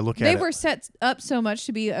I look at They it, were set up so much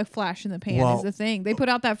to be a flash in the pan Well, is the thing. They put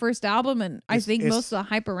out that first album and I It's- think it's- most of the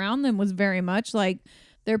hype around them was very much like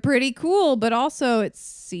they're pretty cool, but also it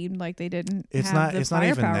seemed like they didn't It's have not- the it's not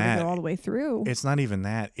even firepower that. to go all the way through. it's not even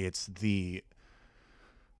that, it's the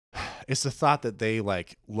it's the thought that they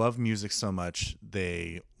like love music so much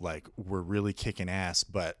they like were really kicking ass,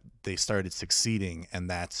 but they started succeeding, and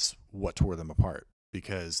that's what tore them apart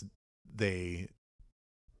because they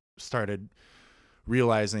started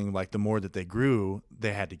realizing like the more that they grew,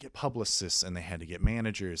 they had to get publicists and they had to get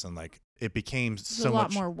managers, and like it became It's so a lot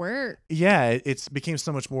much more work. Yeah, it's became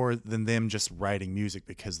so much more than them just writing music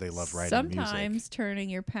because they love writing Sometimes music. turning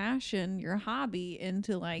your passion, your hobby,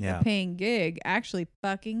 into like Yeah. a paying gig actually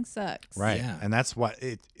fucking sucks. Right. Yeah. And that's what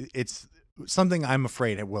it's something I'm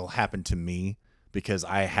afraid it will happen to me because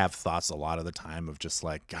I have thoughts a lot of the time of just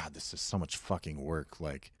like, God, this is so much fucking work.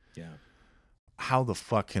 Like, Yeah. how the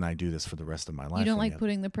fuck can I do this for the rest of my life? You don't And like yet-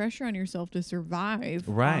 putting the pressure on yourself to survive.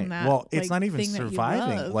 Right. On that, Well, it's like, not even thing that you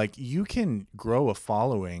surviving. love. Like, you can grow a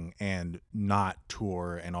following and not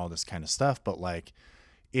tour and all this kind of stuff, but like,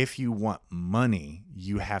 if you want money,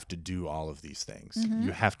 you have to do all of these things. Mhm.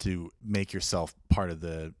 You have to make yourself part of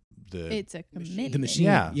the It's a commitment. The machine.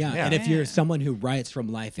 Yeah, Yeah. yeah. And if you're Yeah. someone who writes from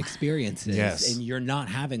life experiences Yes. and you're not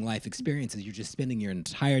having life experiences, you're just spending your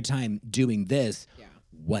entire time doing this, Yeah.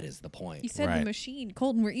 what is the point? You said Right. The Machine.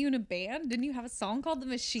 Colton, were you in a band? Didn't you have a song called The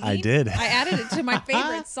Machine? I did. I added it to my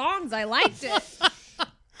favorite songs. I liked it.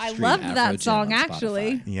 I Stream loved Afro that Jam song, on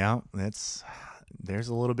actually. Spotify. Yeah, there's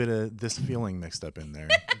a little bit of this feeling mixed up in there.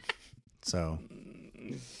 So,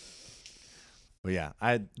 but yeah,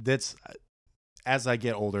 that's as I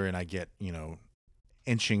get older and I get,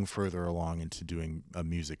 inching further along into doing a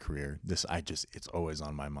music career, it's always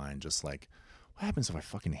on my mind, just like, what happens if I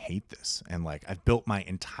fucking hate this? And like, I've built my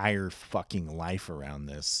entire fucking life around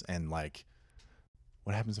this, and like,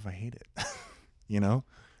 what happens if I hate it?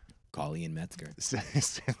 Call Ian Metzger.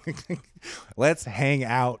 Let's hang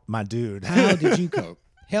out, my dude. How did you cope?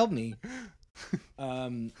 Help me.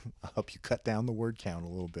 I'll help you cut down the word count a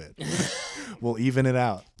little bit. We'll even it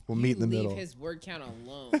out. We'll meet in the leave middle. his word count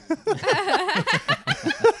alone.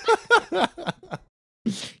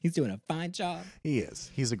 He's doing a fine job. He is.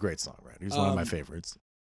 He's a great songwriter. He's one of my Um, favorites.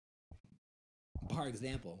 For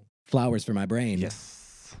example, Flowers for My Brain.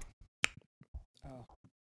 Yes.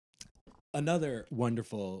 Another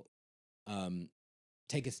wonderful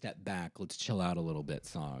take a step back, let's chill out a little bit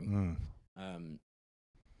song. Mm.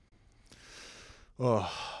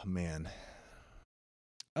 Oh, man.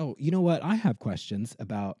 Oh, you know what? I have questions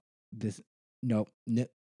about this. No,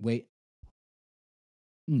 wait.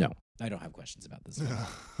 No, I don't have questions about this song.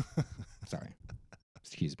 Sorry.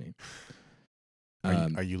 Excuse me.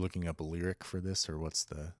 Are you looking up a lyric for this, or what's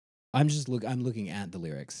the... I'm looking at the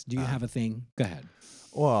lyrics. Do you have a thing? Go ahead.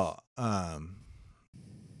 Well,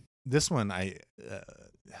 this one, I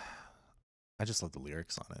just love the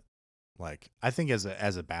lyrics on it. Like, I think as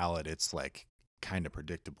a ballad, it's like kind of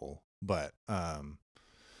predictable, but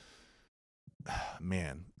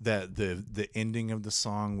man, the ending of the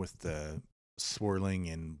song with the swirling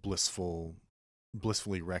and blissfully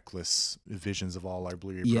reckless visions of all our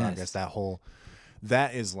blurry progress,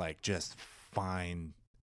 that is like just fine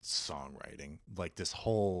songwriting. Like this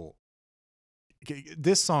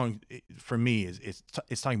song for me it's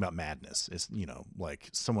talking about madness. It's like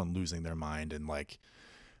someone losing their mind and like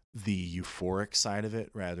the euphoric side of it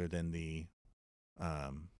rather than the I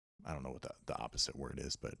don't know what the opposite word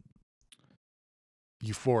is, but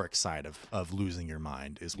euphoric side of losing your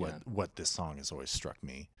mind is what this song has always struck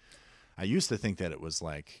me. I used to think that it was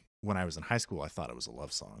like, when I was in high school, I thought it was a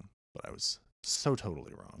love song, but I was so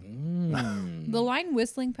totally wrong. The line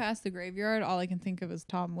 "whistling past the graveyard," all I can think of is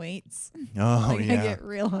Tom Waits. Oh, Like, yeah. I get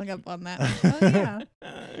real hung up on that. Oh yeah.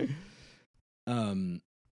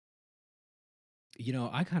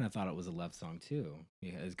 I kind of thought it was a love song too,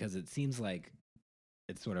 because it seems like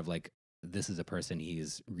it's sort of like this is a person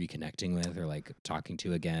he's reconnecting with or like talking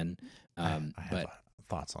to again. I have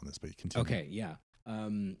thoughts on this, but you continue. Okay, yeah.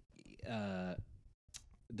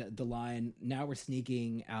 The line, now we're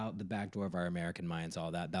sneaking out the back door of our American minds,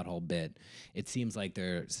 all that whole bit. It seems like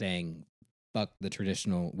they're saying, fuck the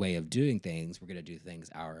traditional way of doing things. We're going to do things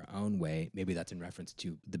our own way. Maybe that's in reference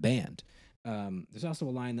to the band. There's also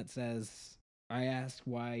a line that says, I ask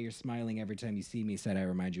why you're smiling every time you see me, said I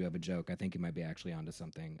remind you of a joke. I think you might be actually onto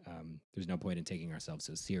something. There's no point in taking ourselves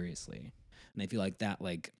so seriously. And I feel like that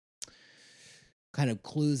like kind of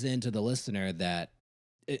clues into the listener that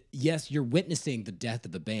yes, you're witnessing the death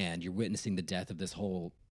of the band. You're witnessing the death of this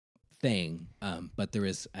whole thing, but there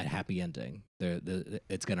is a happy ending.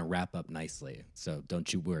 It's going to wrap up nicely. So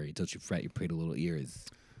don't you worry. Don't you fret your pretty little ears.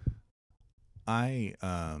 I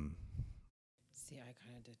See, I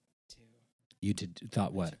kind of did too. You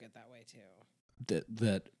thought I what? took it that way too.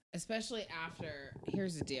 That Especially after,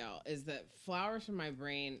 here's the deal, is that Flowers from My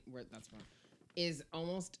Brain, that's one, is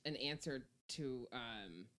almost an answer to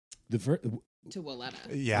to Willetta.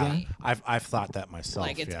 Yeah, Yeah. I've thought that myself.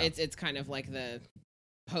 Like yeah. it's kind of like the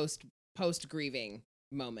post grieving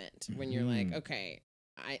moment when you're like, Mhm. okay,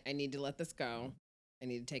 I need to let this go. I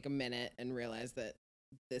need to take a minute and realize that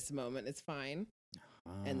this moment is fine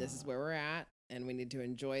and this is where we're at, and we need to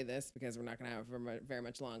enjoy this because we're not going to have it for very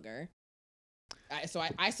much longer. So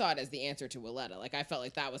I saw it as the answer to Willetta. Like I felt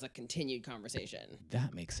like that was a continued conversation.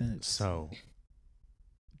 That makes sense. So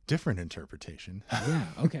different interpretation. yeah,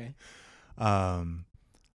 okay.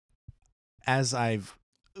 As I've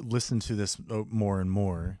listened to this more and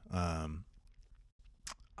more,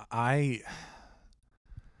 I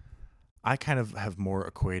kind of have more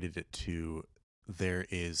equated it to there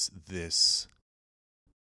is this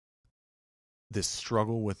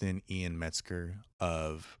struggle within Ian Metzger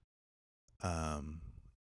of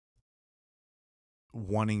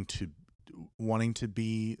wanting to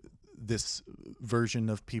be this version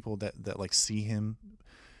of people that like see him,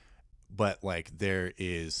 but like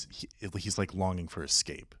he's like longing for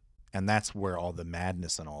escape, and that's where all the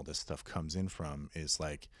madness and all this stuff comes in from. Is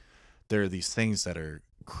like there are these things that are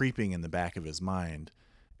creeping in the back of his mind,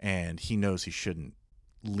 and he knows he shouldn't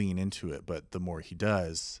lean into it, but the more he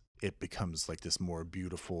does, it becomes like this more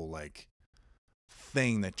beautiful like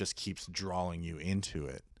thing that just keeps drawing you into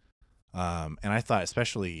it. And I thought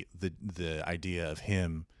especially the idea of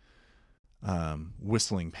him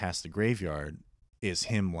whistling past the graveyard is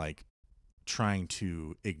him like trying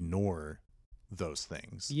to ignore those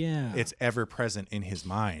things. Yeah. It's ever present in his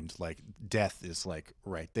mind. Like death is like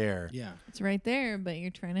right there. yeah. It's right there, but you're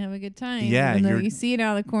trying to have a good time. Yeah, even though you're- you see it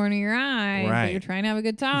out of the corner of your eye, Right. but you're trying to have a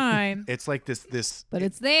good time. It's like this But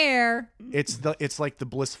it's there. it's like the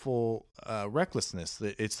blissful recklessness.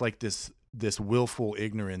 It's like this willful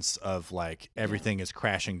ignorance of like everything is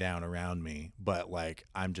crashing down around me, but like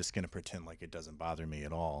I'm just gonna pretend like it doesn't bother me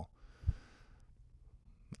at all.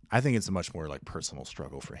 I think it's a much more like personal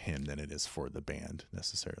struggle for him than it is for the band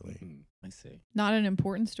necessarily. I see. Not an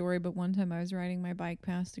important story, but one time I was riding my bike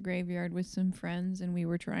past the graveyard with some friends, and we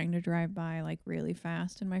were trying to drive by like really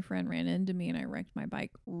fast, and my friend ran into me, and I wrecked my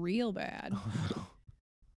bike real bad.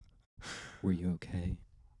 Were you okay?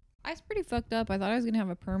 I was pretty fucked up. I thought I was gonna have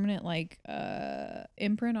a permanent like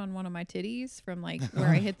imprint on one of my titties from like where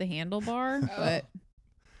I hit the handlebar, but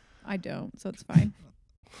I don't, so it's fine.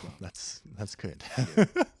 That's good.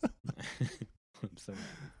 I'm so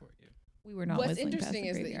happy for you. We were not. What's whistling past interesting the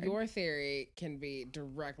is that graveyard. your theory can be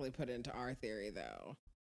directly put into our theory, though.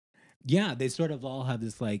 Yeah, they sort of all have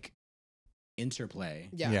this like interplay.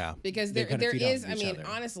 Yeah. Because They there kinda feed is. off I of each mean, other.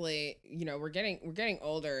 honestly, we're getting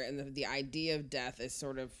older, and the idea of death is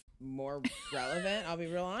sort of more relevant. I'll be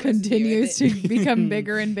real honest. with you. continues to become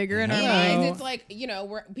bigger and bigger in our It lives. is. It's like,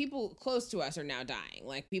 we're people close to us are now dying.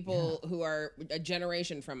 Like people who are a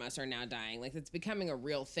generation from us are now dying. Like it's becoming a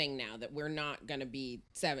real thing now that we're not going to be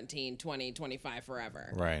 17, 20, 25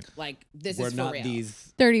 forever. Right. Like this We're is for not real.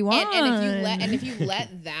 these 31. And if you let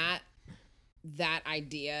that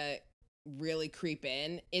idea really creep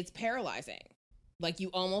in, it's paralyzing. Like you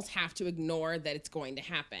almost have to ignore that it's going to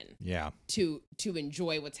happen Yeah. to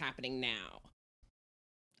enjoy what's happening now.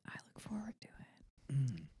 I look forward to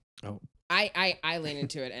it. Oh. I lean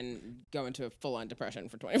into it and go into a full on depression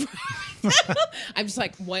for 24 hours. I'm just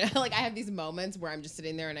like, I have these moments where I'm just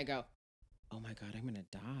sitting there and I go, oh my God, I'm going to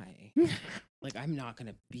die. Like, I'm not going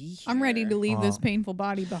to be here. I'm ready to leave this painful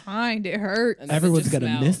body behind. It hurts. And then it Everyone's just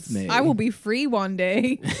gonna miss smells. me. I will be free one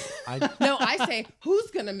day. No, I say,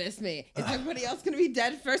 who's going to miss me? Is everybody else going to be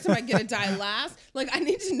dead first? Am I going to die last? Like, I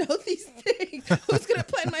need to know these things. Who's going to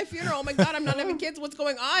plan my funeral? Oh my God, I'm not having kids. What's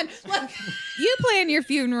going on? Like, You plan your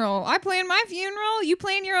funeral. I plan my funeral. You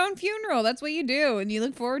plan your own funeral. That's what you do, and you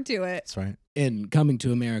look forward to it. That's right. In Coming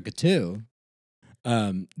to America too,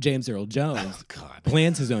 James Earl Jones God.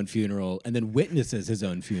 plans his own funeral and then witnesses his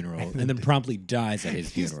own funeral and then promptly dies at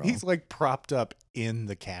his funeral. He's like propped up in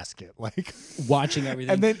the casket, like watching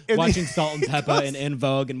everything, And then- watching Salt and he Pepper goes- and En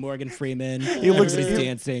Vogue and Morgan Freeman. He looks- Everybody's he-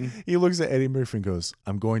 dancing. he looks at Eddie Murphy and goes,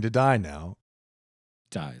 "I'm going to die now."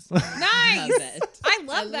 Dies. Nice. love it. I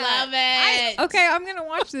love that. love it. Okay, I'm gonna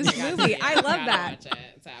watch this You gotta movie. see it. I You love gotta that. watch it.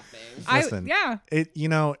 It's happening. Listen. Yeah.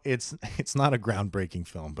 It's not a groundbreaking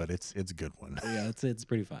film, but it's a good one. Yeah, it's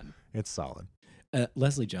pretty fun. It's solid.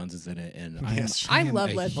 Leslie Jones is in it, and Yes. I am love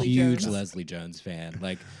a Leslie huge Jones. Leslie Jones fan.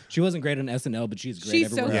 Like she wasn't great on SNL, but she's great She's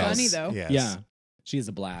so everywhere funny else. though. Yes. Yeah, she's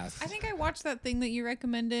a blast. I think I watched that thing that you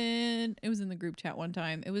recommended. It was in the group chat one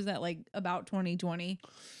time. It was that like about 2020,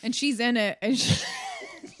 and she's in it, and she's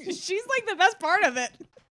like the best part of it.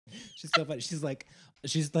 She's so funny. She's like,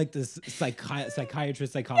 She's like this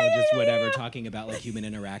psychiatrist, psychologist, whatever, talking about like human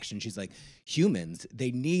interaction. She's like, humans, they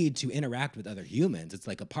need to interact with other humans. It's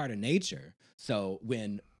like a part of nature. So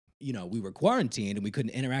when, we were quarantined and we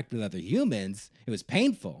couldn't interact with other humans, it was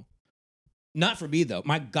painful. Not for me, though.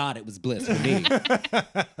 My God, it was bliss for me.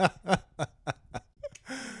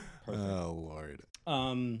 Oh, Lord.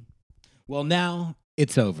 Well, now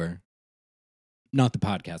it's over. Not the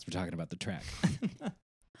podcast. We're talking about the track.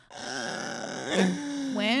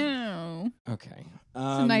 Wow. Okay. It's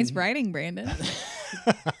a nice writing, Brandon.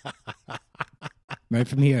 Right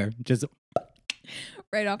from here. Just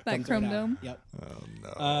Right off that comes chrome right out. dome. Yep.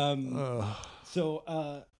 Oh, no.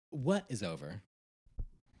 So, what is over?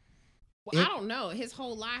 Well, I don't know his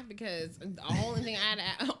whole life because the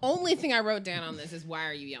only thing I wrote down on this is why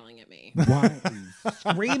are you yelling at me? Why are you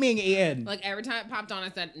screaming in Like every time it popped on,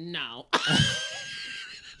 I said no.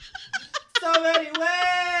 so many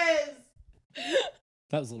ways?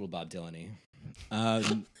 That was a little Bob Dylan-y.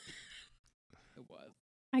 It was.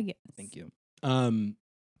 I guess. Thank you.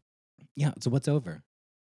 Yeah. So what's over?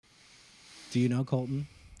 Do you know, Colton?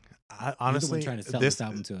 Honestly, trying to sell this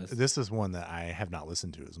album to us. This is one that I have not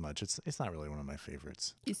listened to as much. It's not really one of my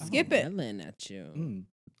favorites. You skip it. Yelling at you.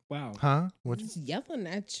 Wow. Huh? What? He's yelling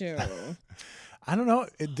at you. I don't know.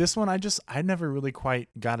 This one, I never really quite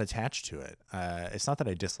got attached to it. It's not that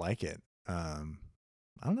I dislike it. I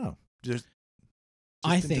don't know. Just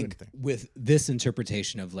I didn't do think anything. with this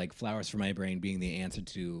interpretation of like Flowers for My Brain being the answer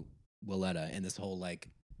to Willetta and this whole like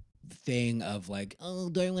thing of like, oh,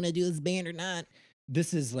 do I want to do this band or not?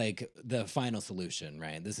 This is like the final solution,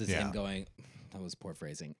 right? This is him going, that was poor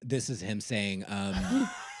phrasing. This is him saying,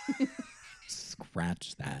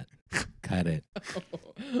 scratch that, cut it.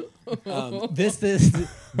 This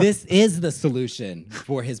is the solution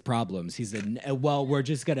for his problems. He said, well, we're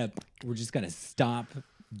just gonna stop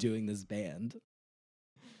doing this band.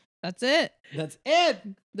 That's it. That's it.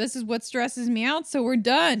 This is what stresses me out, so we're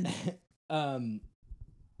done. A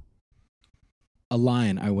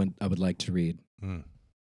line I would like to read.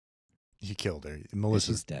 You killed her. She's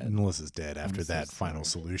Melissa's dead. Melissa's dead after so that final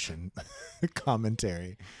sorry. solution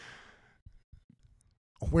commentary.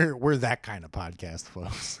 We're that kind of podcast,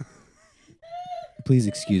 folks. Please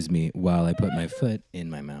excuse me while I put my foot in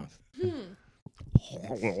my mouth.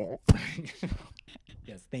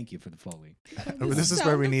 Yes, thank you for the Foley. This is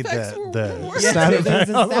where we need the Yes, sound there's a effect.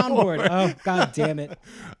 soundboard. Oh, God damn it.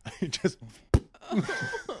 Just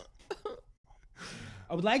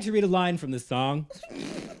I would like to read a line from this song.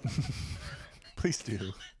 please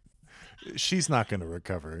do. She's not going to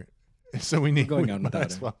recover, so we need Going we on might without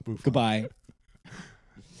as her. well move on. Goodbye.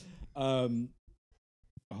 Hold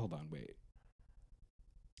on, wait.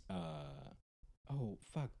 Oh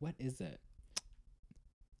fuck, what is it?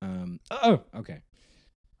 Oh, okay.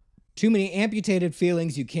 Too many amputated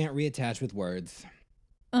feelings you can't reattach with words.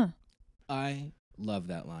 I love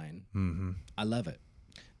that line. Mm-hmm. I love it.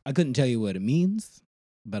 I couldn't tell you what it means,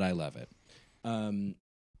 but I love it.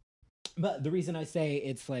 But the reason I say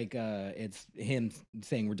it's like it's him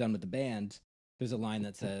saying we're done with the band, there's a line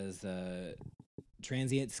that says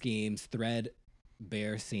transient schemes,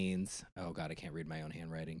 threadbare scenes. Oh God, I can't read my own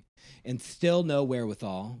handwriting. And still no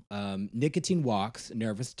wherewithal. Nicotine walks,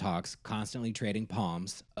 nervous talks, constantly trading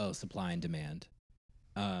palms. Oh, supply and demand.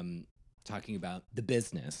 Talking about the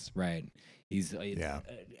business, right? He's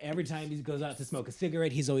every time he goes out to smoke a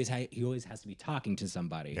cigarette, he always has to be talking to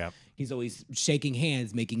somebody. Yep. He's always shaking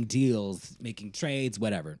hands, making deals, making trades,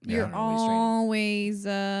 whatever. You're always,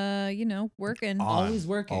 working. Always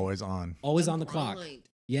working. Always on. Always on the clock. Right.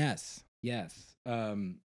 Yes.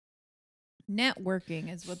 Networking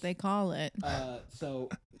is what they call it. So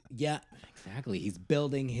yeah, exactly. He's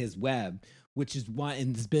building his web, which is why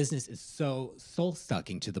in this business is so soul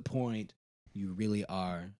sucking to the point you really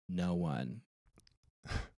are no one.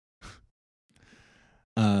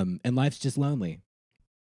 And life's just lonely.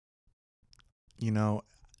 You know,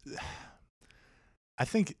 I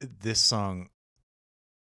think this song,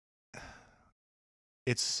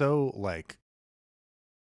 it's so like,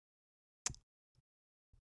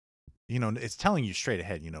 it's telling you straight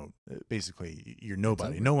ahead, basically you're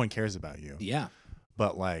nobody. No one cares about you. Yeah.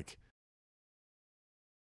 But like,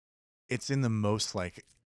 it's in the most like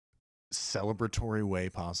celebratory way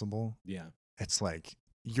possible. Yeah. It's like,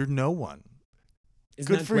 you're no one.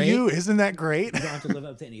 Isn't Good that for great? you. Isn't that great? You don't have to live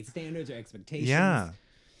up to any standards or expectations. Yeah.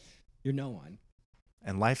 You're no one.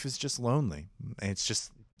 And life is just lonely. It's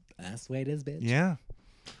just, That's the way it is, bitch. yeah.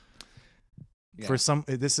 Yeah. For some,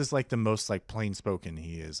 this is like the most like plain spoken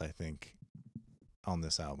he is, I think, on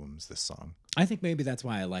this album is this song. I think maybe that's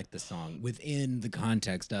why I like the song. Within the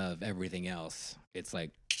context of everything else, it's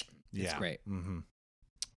like, it's great. Mm-hmm.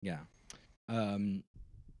 Yeah.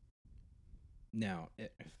 Now, if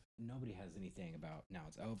nobody has anything about Now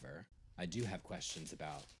It's Over, I do have questions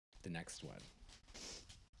about the next one.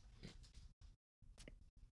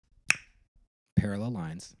 Parallel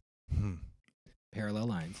Lines. Hmm. Parallel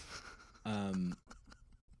Lines.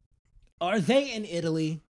 Are they in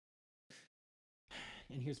Italy?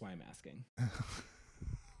 And here's why I'm asking.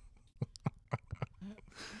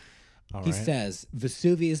 All He right. says,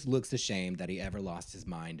 Vesuvius looks ashamed that he ever lost his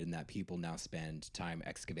mind and that people now spend time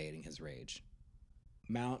excavating his rage.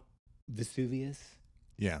 Mount Vesuvius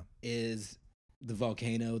Yeah. is the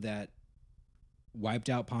volcano that wiped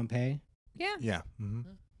out Pompeii. Yeah. Yeah. Hmm.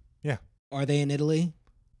 Are they in Italy?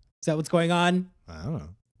 Is that what's going on? I don't know.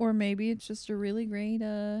 Or maybe it's just a really great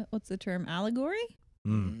what's the term? Allegory?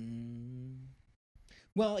 Mm.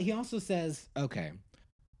 Well, he also says, okay,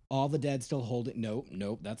 all the dead still hold it.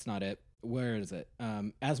 Nope, that's not it. Where is it?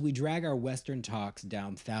 As we drag our Western talks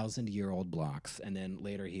down 1,000-year-old blocks, and then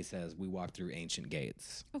later he says we walk through ancient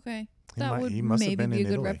gates. Okay. He That might- would he must have maybe been be a in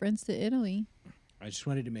good Italy. reference to Italy. I just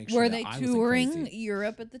wanted to make sure. Were that they I wasn't touring crazy.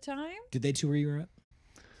 Europe at the time? Did they tour Europe?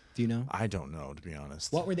 Do you know? I don't know, to be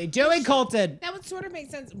honest. What were they doing, Colton? That would sort of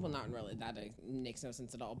make sense. Well, not really. That makes no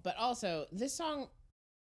sense at all. But also, this song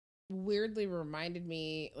weirdly reminded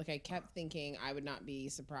me, like, I kept thinking I would not be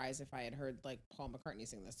surprised if I had heard, like, Paul McCartney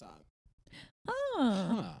sing this song.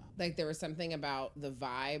 Oh. Huh. Like, there was something about the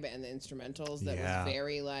vibe and the instrumentals that Yeah. was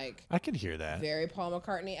very, like, I could hear that. very Paul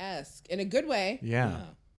McCartney-esque. In a good way. Yeah.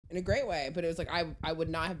 In a great way. But it was like, I would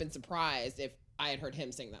not have been surprised if I had heard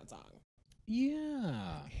him sing that song.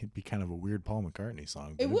 Yeah. It'd be kind of a weird Paul McCartney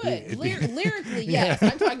song. It but would. it'd be- Lyrically, Yeah. yes.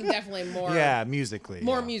 I'm talking definitely more. Yeah, musically.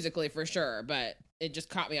 More yeah. musically for sure, but it just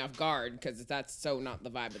caught me off guard because that's so not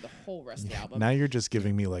the vibe of the whole rest of the album. Now you're just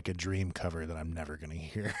giving me like a dream cover that I'm never going to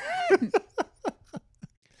hear.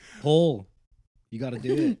 Paul, you got to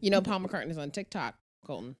do it. You know, Paul McCartney's on TikTok,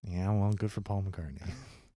 Colton. Yeah, well, good for Paul McCartney.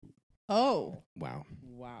 Oh, Wow.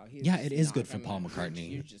 wow. Yeah, it is good for Paul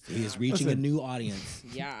McCartney. He is reaching a Listen. new audience.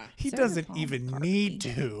 Yeah. He Sir doesn't Paul even McCartney. need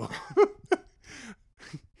to.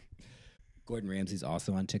 Gordon Ramsay's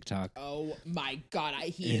also on TikTok. Oh my God,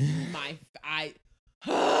 he is my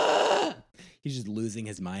He's just losing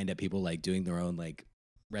his mind at people like doing their own like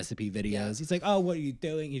recipe videos. Yeah. He's like, "Oh, what are you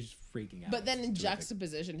doing?" He's just freaking out. But then in It's terrific.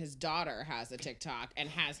 juxtaposition, his daughter has a TikTok and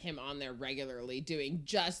has him on there regularly doing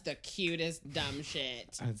just the cutest dumb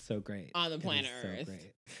shit. It's so great On the It is planet so Earth.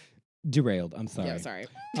 great. Derailed. I'm sorry. Yeah, sorry.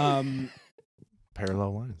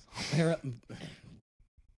 Parallel lines. Para-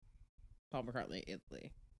 Paul McCartney,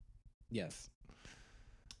 Italy. yes.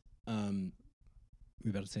 We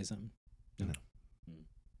about to say something? No. Hmm.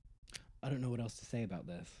 I don't know what else to say about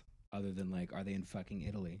this other than like, are they in fucking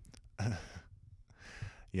Italy?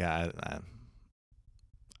 Yeah,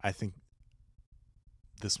 I think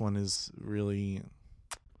this one is really.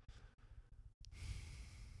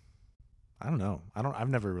 I don't know. I've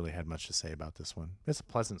never really had much to say about this one. It's a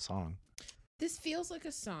pleasant song. This feels like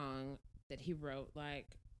a song that he wrote like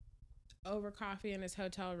over coffee in his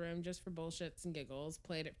hotel room just for bullshits and giggles,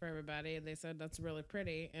 played it for everybody, and they said that's really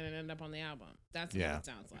pretty, and it ended up on the album. That's Yeah. what it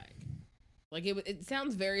sounds like. Like it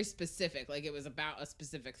sounds very specific, like it was about a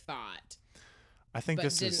specific thought. I think But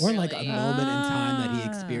this didn't is. Or like a really- moment in time that he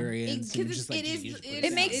Ah. experienced. and just, like, it is- you just put it It is-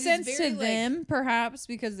 down. makes it is sense very, to like- them, perhaps,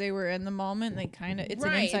 because they were in the moment. They kind of, it's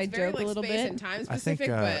an inside it's very, joke a little space bit. and time I think specific,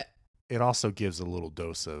 but it also gives a little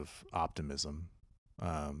dose of optimism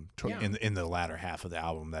Yeah. in the latter half of the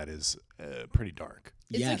album that is pretty dark.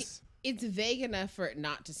 It's like- Yes. it's vague enough for it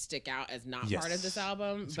not to stick out as not part of this Yes.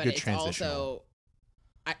 album, It's a but good it's transitional. also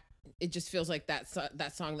it just feels like that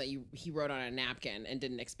song that he wrote on a napkin and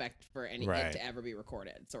didn't expect for it Right. to ever be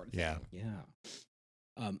recorded, sort of Yeah. thing.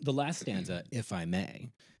 Yeah. The last stanza, if I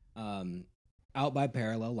may, out by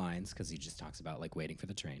parallel lines, because he just talks about like waiting for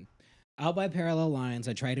the train. Out by parallel lines,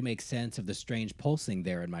 I try to make sense of the strange pulsing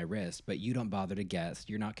there in my wrist, but you don't bother to guess.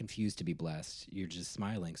 You're not confused to be blessed. You're just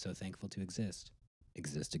smiling, so thankful to exist.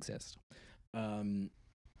 Exist. And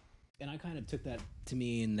I kind of took that to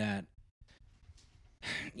mean that,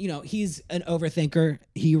 you know, he's an overthinker.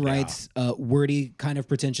 He writes wordy, kind of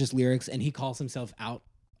pretentious lyrics, and he calls himself out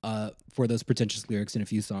for those pretentious lyrics in a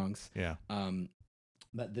few songs. Yeah.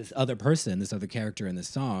 But this other person, this other character in this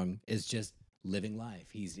song, is just living life.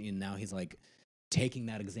 Now he's like taking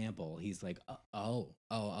that example. He's like,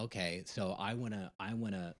 okay. So I wanna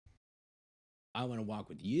walk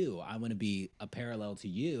with you. I want to be a parallel to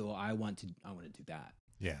you. I want to do that.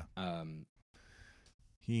 Yeah. Um,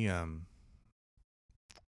 He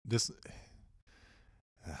this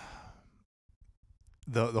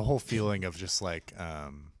the whole feeling of just like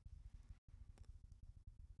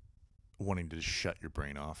wanting to just shut your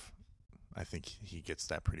brain off. I think he gets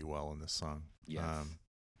that pretty well in this song. Yes.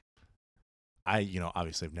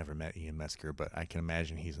 Obviously I've never met Ian Metzger, but I can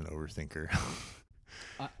imagine he's an overthinker.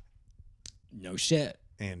 No shit.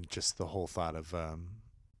 And just the whole thought of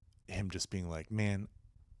him just being like, man,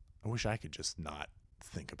 I wish I could just not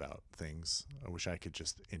think about things. I wish I could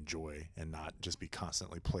just enjoy and not just be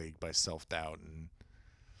constantly plagued by self-doubt. And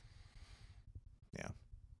yeah.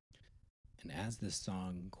 And as this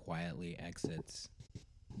song quietly exits,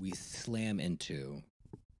 we slam into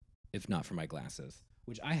If Not For My Glasses,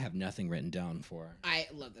 which I have nothing written down for. I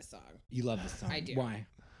love this song. You love this song. I do. Why?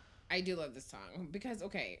 I do love this song because,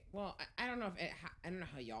 okay, well, I don't know if I don't know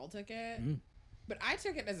how y'all took it, but I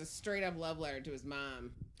took it as a straight up love letter to his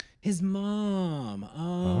mom. His mom.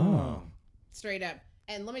 Oh. Straight up.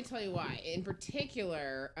 And let me tell you why. In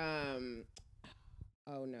particular,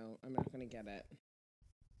 oh no, I'm not going to get it.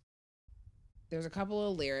 There's a couple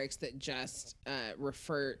of lyrics that just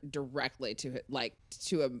refer directly to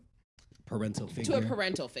a Parental figure. To a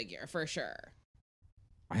parental figure, for sure.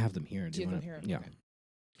 I have them here. Do you have them here? Yeah. Okay.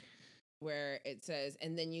 Where it says,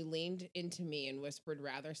 and then you leaned into me and whispered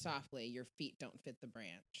rather softly, your feet don't fit the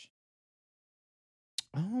branch.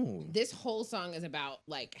 Oh. This whole song is about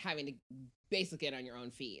like having to basically get on your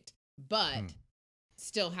own feet, but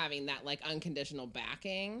still having that like unconditional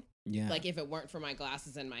backing. Yeah. Like if it weren't for my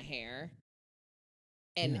glasses and my hair.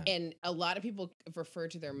 And a lot of people refer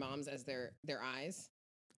to their moms as their eyes.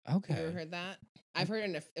 Okay. Have you ever heard that? I've heard it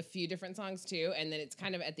in a few different songs too. And then it's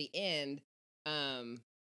kind of at the end, oh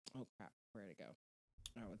crap, where'd it go?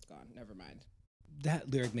 Oh, it's gone. Never mind.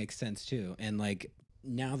 That lyric makes sense too. And like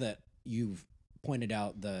now that you've pointed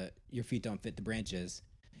out your feet don't fit the branches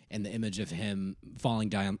and the image of him falling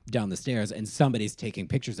down the stairs and somebody's taking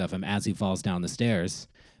pictures of him as he falls down the stairs.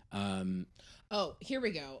 Oh, here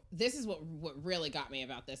we go. This is what really got me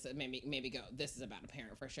about this. It made me go, this is about a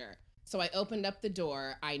parent for sure. So I opened up the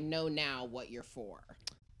door. I know now what you're for.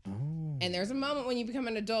 Oh. And there's a moment when you become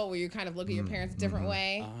an adult where you kind of look at your parents a different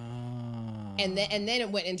way. And then it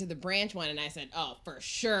went into the branch one, and I said, "Oh, for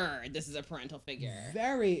sure, this is a parental figure."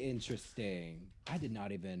 Very interesting. I did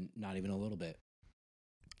not even a little bit.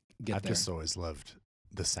 I've just always loved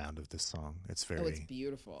the sound of this song. It's very, it's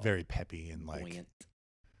beautiful, very peppy and like. Buoyant.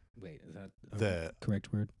 Wait, is that the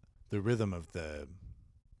correct word? The rhythm of the.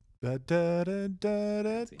 That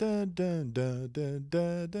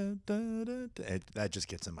just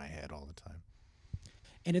gets in my head all the time.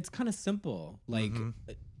 And it's kind of simple. Like,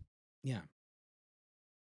 yeah.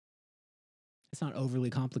 It's not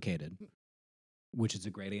overly complicated, which is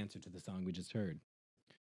a great answer to the song we just heard.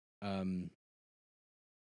 Yeah.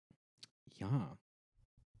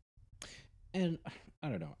 And I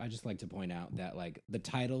don't know. I just like to point out that like the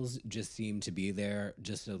titles just seem to be there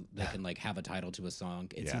just so they can like have a title to a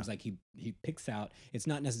song. It seems like he picks out. It's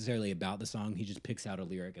not necessarily about the song. He just picks out a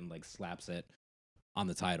lyric and like slaps it on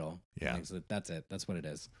the title. Yeah. So that's it. That's what it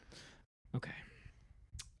is. Okay.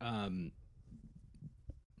 What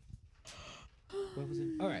was it?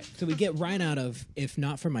 All right. So we get right out of If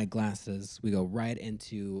Not For My Glasses, we go right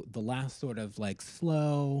into the last sort of like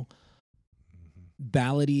slow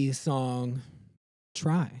ballady song,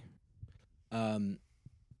 Try. And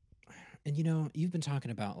you know, you've been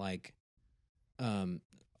talking about like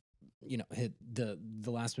you know, the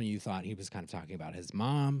last one you thought he was kind of talking about his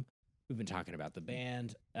mom. We've been talking about the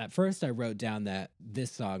band. At first I wrote down that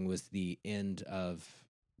this song was the end of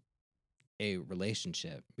a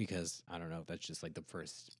relationship because I don't know, that's just like the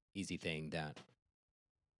first easy thing that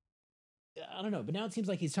I don't know, but now it seems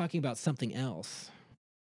like he's talking about something else,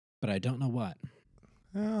 but I don't know what.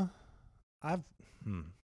 I've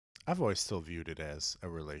always still viewed it as a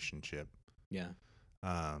relationship. Yeah.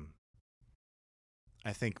 I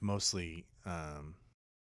think mostly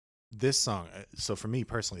this song, so for me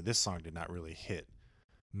personally, this song did not really hit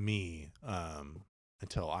me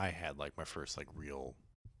until I had like my first like real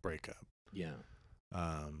breakup. Yeah.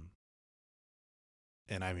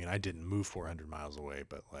 And I mean, I didn't move 400 miles away,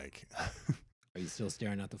 but like Are you still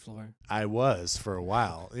staring at the floor? I was for a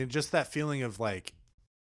while. Just that feeling of like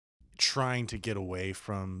trying to get away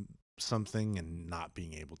from something and not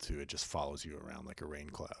being able to. It just follows you around like a rain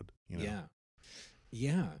cloud, you know? Yeah.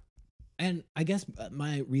 Yeah. And I guess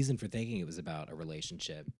my reason for thinking it was about a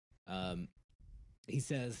relationship, he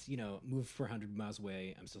says, you know, move 400 miles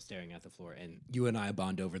away, I'm still staring at the floor. And you and I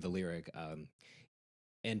bond over the lyric,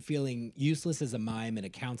 and feeling useless as a mime in a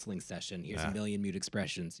counseling session. Here's a million mute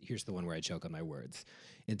expressions. Here's the one where I choke on my words.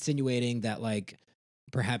 Insinuating that, like,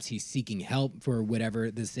 perhaps he's seeking help for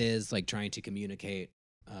whatever this is, like trying to communicate,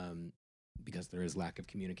 because there is lack of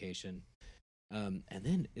communication. And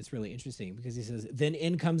then it's really interesting because he says, then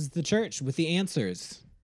in comes the church with the answers.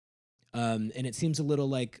 And it seems a little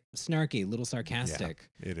like snarky, a little sarcastic.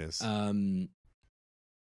 It is.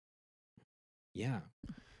 Yeah.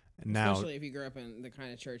 Now, Especially if you grew up in the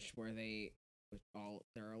kind of church where there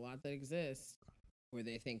are a lot that exist where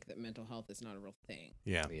they think that mental health is not a real thing.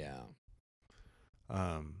 yeah. Yeah.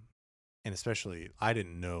 And especially, I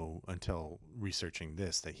didn't know until researching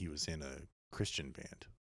this that he was in a Christian band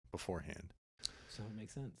beforehand. So it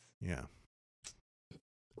makes sense. Yeah.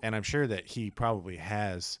 And I'm sure that he probably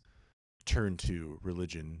has turned to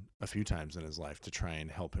religion a few times in his life to try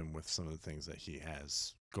and help him with some of the things that he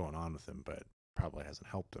has going on with him, but probably hasn't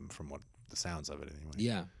helped him from what the sounds of it anyway.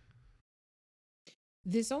 Yeah.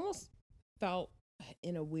 This almost felt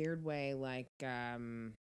in a weird way like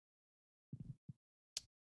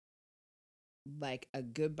a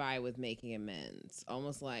goodbye with making amends,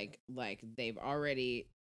 almost like they've already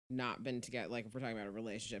not been together. Like if we're talking about a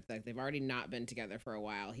relationship, like they've already not been together for a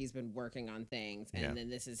while. He's been working on things, and then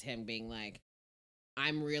this is him being like,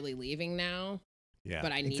 I'm really leaving now,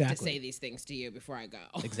 but I need to say these things to you before I go.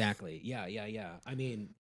 Exactly. Yeah. I mean,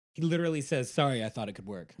 he literally says, sorry, I thought it could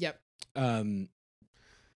work. Yep.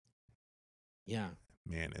 Yeah.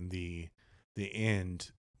 Man, and the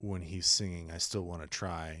end when he's singing I Still Want to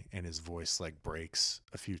Try and his voice like breaks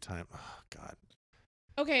a few times. Oh God.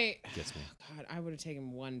 Okay. It gets me. God, I would have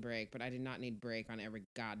taken one break, but I did not need break on every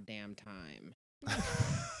goddamn time.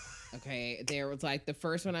 Okay, there was like the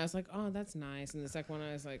first one I was like, oh, that's nice. And the second one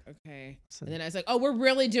I was like, okay. And then I was like, oh, we're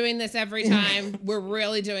really doing this every time. We're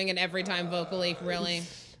really doing it every time vocally. Really?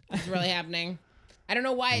 It's really happening. I don't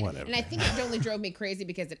know why. Whatever. And I think it only drove me crazy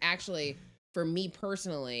because it actually, for me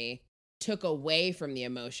personally, took away from the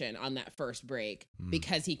emotion on that first break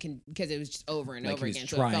because it was just over and Like over he was again.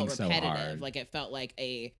 So it felt trying so repetitive. hard. Like it felt like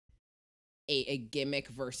a gimmick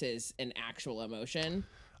versus an actual emotion.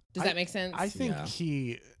 Does that make sense? I think Yeah.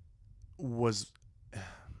 he was,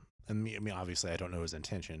 I mean, obviously I don't know his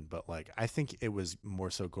intention, but like I think it was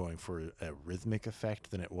more so going for a rhythmic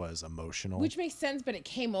effect than it was emotional. Which makes sense, but it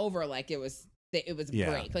came over like it was a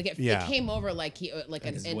break. Like it came over like he like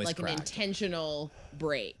his an voice cracked. intentional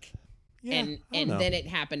break. Yeah, and I don't know. then it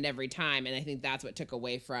happened every time, and I think that's what took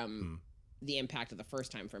away from the impact of the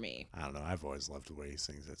first time for me. I don't know. I've always loved the way he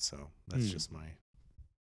sings it, so that's just my.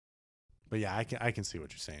 But yeah, I can see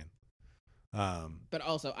what you're saying. But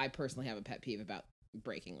also, I personally have a pet peeve about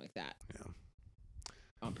breaking like that. Yeah.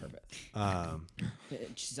 On purpose.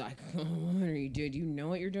 She's like, oh, what are you doing? Do you know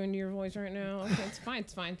what you're doing to your voice right now? Okay, it's fine.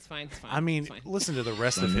 I mean, it's fine. listen to the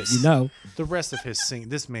rest of his. The rest of his singing.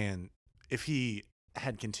 This man, if he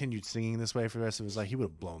had continued singing this way for the rest of his life, he would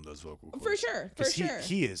have blown those vocal cords. For sure.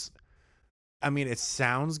 He is. I mean, it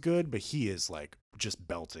sounds good, but he is like just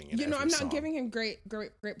belting it. I'm not giving him great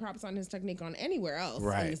props on his technique on anywhere else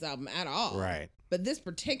in this album at all. Right. But this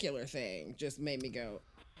particular thing just made me go,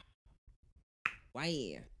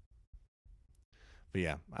 why? But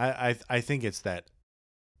yeah, I think it's that.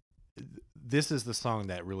 This is the song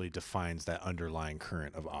that really defines that underlying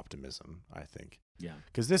current of optimism, I think. Yeah.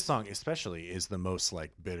 Because this song especially is the most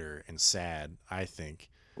like bitter and sad, I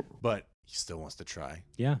think, but he still wants to try.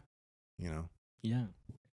 Yeah. You know? Yeah.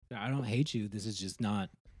 I don't hate you. This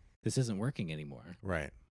isn't working anymore.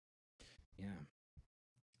 Right. Yeah.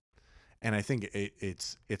 And I think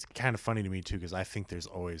it's kind of funny to me too, because I think there's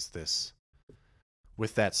always this,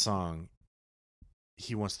 with that song,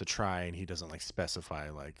 he wants to try and he doesn't like specify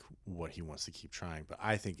like what he wants to keep trying, but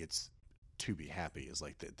I think it's to be happy is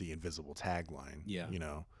like the invisible tagline. Yeah. You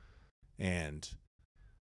know? And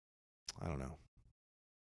I don't know.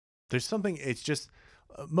 There's something, it's just,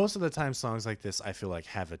 most of the time songs like this, I feel like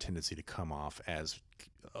have a tendency to come off as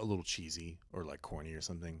a little cheesy or like corny or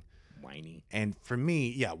something. Whiny. And for me,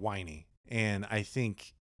 yeah, whiny. And I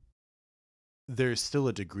think there's still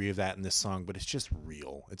a degree of that in this song, but it's just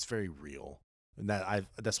real. It's very real. And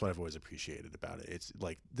that's what I've always appreciated about it. It's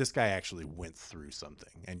like this guy actually went through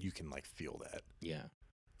something and you can like feel that. Yeah.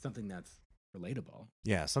 Something that's relatable.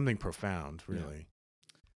 Yeah, something profound, really.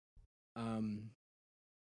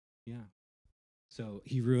 Yeah. So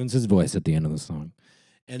he ruins his voice at the end of the song.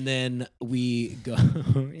 And then we go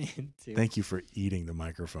into Thank you for eating the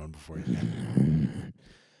microphone before you.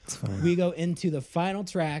 It's fine. We go into the final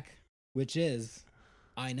track, which is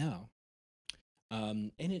I Know.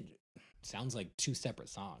 And it sounds like two separate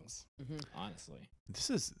songs, honestly. This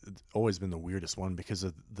has always been the weirdest one because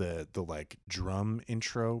of the like drum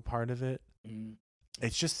intro part of it.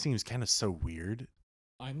 It just seems kind of so weird.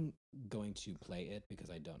 I'm going to play it because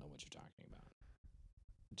I don't know what you're talking about.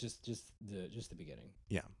 Just the beginning.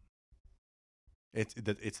 Yeah. It's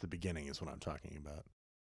the beginning is what I'm talking about.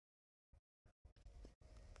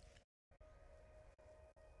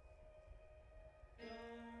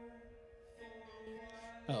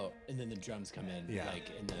 Oh, and then the drums come in. Yeah. Like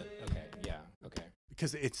in the okay. Yeah. Okay.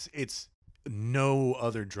 because it's no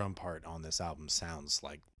other drum part on this album sounds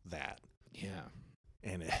like that, Yeah.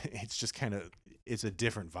 and it's just kind of it's a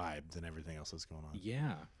different vibe than everything else that's going on.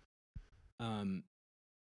 Yeah.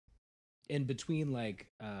 In between, like,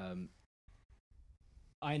 I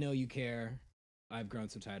know you care. I've grown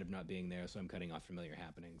so tired of not being there, so I'm cutting off familiar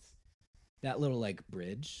happenings. That little like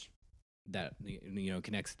bridge that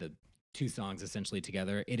connects the two songs essentially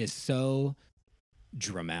together. It is so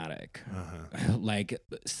dramatic, like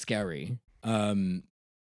scary.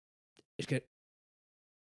 It's good.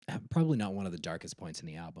 Probably not one of the darkest points in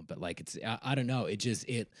the album, but like I don't know. I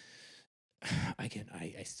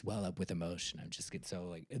swell up with emotion. I just get so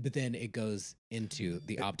like, but then it goes into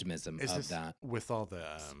the optimism Is of this that. with all the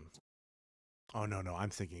oh no, I'm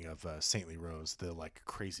thinking of Saintly Rose, the like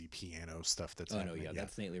crazy piano stuff that's Oh no, happening. yeah,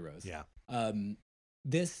 that's Saintly Rose. Yeah.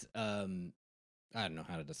 This I don't know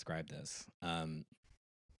how to describe this.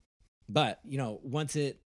 But once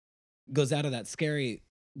it goes out of that scary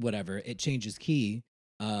whatever, it changes key.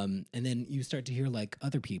 And then you start to hear like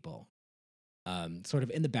other people sort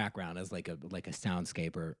of in the background as like a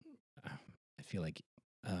soundscape or I feel like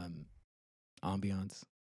ambiance.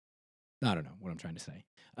 I don't know what I'm trying to say.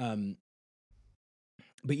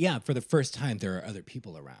 But yeah, for the first time there are other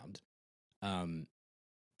people around. And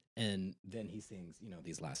then he sings,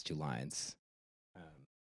 these last two lines.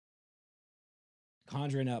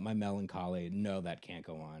 Conjuring up my melancholy, no, that can't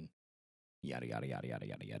go on. Yada yada yada yada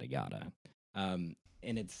yada yada yada. And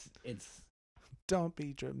it's Don't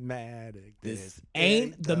be dramatic. this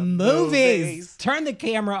ain't the movies. Turn the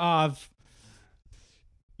camera off.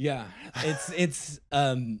 Yeah, it's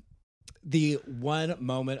the one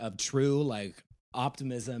moment of true like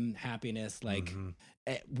optimism, happiness. Like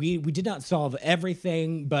we did not solve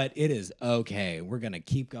everything, but it is okay. We're gonna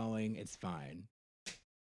keep going. It's fine.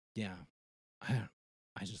 Yeah,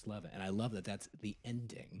 I just love it, and I love that that's the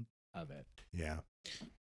ending of it. Yeah.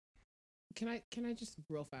 Can I just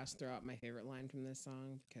real fast throw out my favorite line from this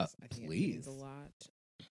song because I think it please. means a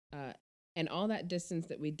lot. And all that distance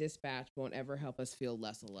that we dispatch won't ever help us feel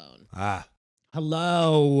less alone.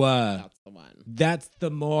 Hello. That's the one. That's the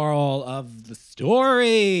moral of the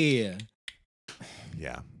story.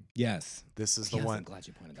 Yeah. Yes. This is Yes, the one. I'm glad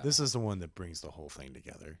you pointed that This out. is the one that brings the whole thing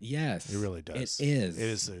together. Yes. It really does. It is. It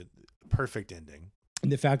is a perfect ending.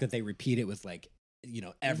 And the fact that they repeat it with like,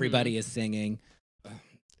 everybody is singing.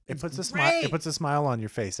 It puts a It's smile. It great. puts a smile on your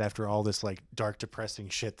face after all this like dark, depressing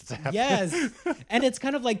shit that's happening. Yes. And it's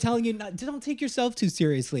kind of like telling you don't take yourself too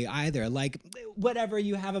seriously either. Like whatever,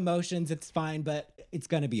 you have emotions, it's fine, but it's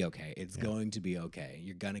going to be okay. It's going to be okay.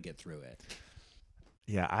 You're going to get through it.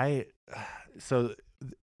 Yeah, so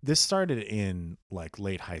this started in like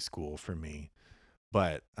late high school for me,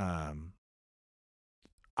 but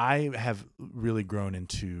I have really grown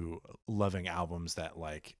into loving albums that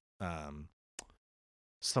like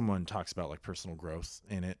someone talks about like personal growth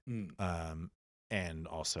in it, and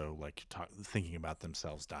also like thinking about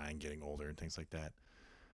themselves dying, getting older, and things like that.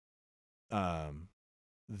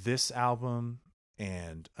 This album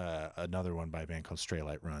and another one by a band called Stray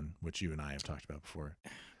Light Run, which you and I have talked about before.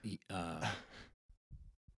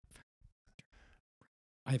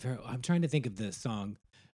 I'm trying to think of the song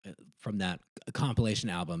from that compilation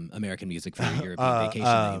album, American Music for Your European Vacation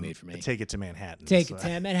that you made for me. Take It to Manhattan. Take It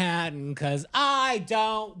to Manhattan, because I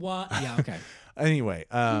don't want... Yeah, okay. Anyway,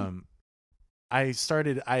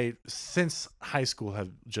 since high school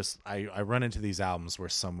I run into these albums where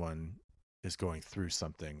someone is going through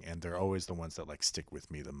something, and they're always the ones that like stick with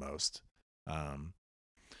me the most. And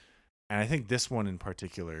I think this one in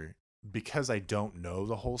particular, because I don't know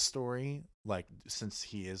the whole story, like since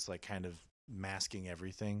he is like kind of masking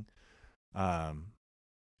everything, it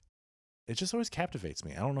just always captivates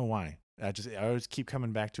me. I don't know why. I always keep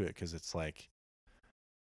coming back to it because it's like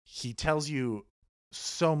he tells you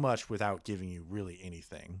so much without giving you really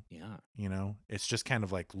anything. Yeah. It's just kind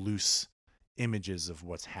of like loose images of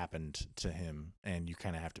what's happened to him, and you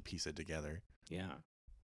kind of have to piece it together. Yeah.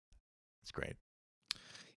 It's great.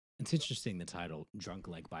 It's interesting, the title, Drunk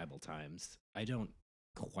Like Bible Times. I don't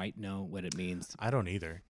quite know what it means. I don't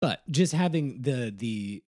either. But just having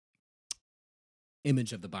the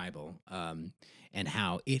image of the Bible and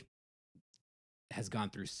how it has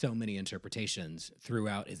gone through so many interpretations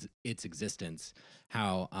throughout its existence,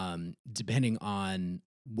 how depending on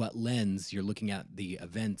what lens you're looking at the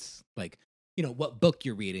events, like, what book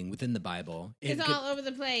you're reading within the Bible. It's all over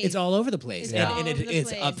the place. It's all over the place. It's all And over the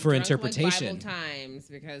it's place. up for Drunk interpretation. Like Bible times,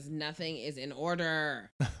 because nothing is in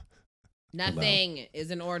order. Nothing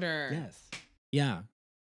is in order. Yes. Yeah.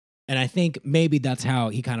 And I think maybe that's how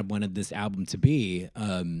he kind of wanted this album to be.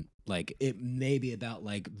 Like it may be about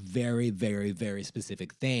like very, very, very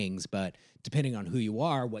specific things, but depending on who you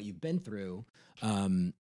are, what you've been through,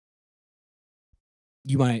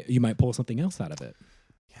 you might pull something else out of it.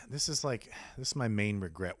 Yeah, this is my main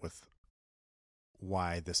regret with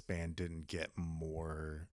why this band didn't get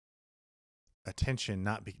more attention.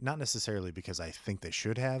 Not necessarily because I think they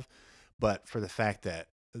should have, but for the fact that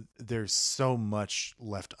there's so much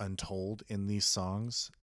left untold in these songs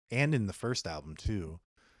and in the first album too,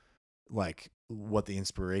 like what the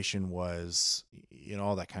inspiration was,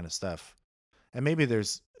 all that kind of stuff. And maybe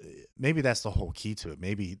that's the whole key to it.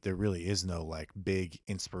 Maybe there really is no like big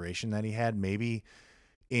inspiration that he had. Maybe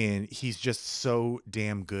he's just so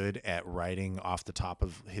damn good at writing off the top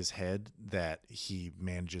of his head that he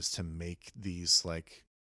manages to make these like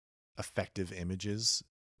effective images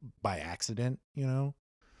by accident,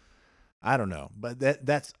 I don't know, but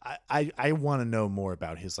that's I want to know more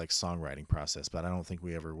about his like songwriting process, but I don't think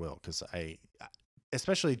we ever will, because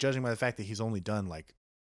especially judging by the fact that he's only done like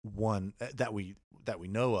one that we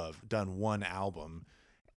know of, done one album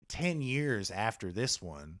 10 years after this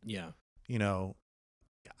one. Yeah.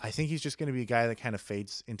 I think he's just going to be a guy that kind of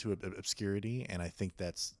fades into obscurity, and I think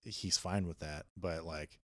he's fine with that. But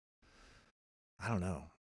like, I don't know.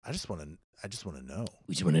 I just want to know.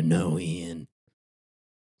 We just want to know, Ian.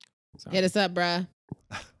 Sorry. Hit us up, bruh.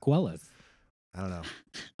 Quellas. I don't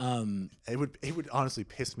know. It would honestly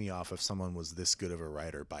piss me off if someone was this good of a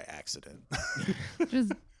writer by accident.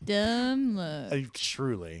 Just dumb luck.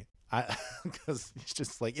 Truly, because it's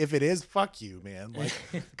just like, if it is, fuck you, man. Like,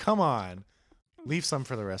 come on, leave some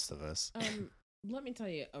for the rest of us. Let me tell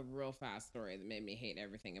you a real fast story that made me hate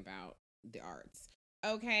everything about the arts.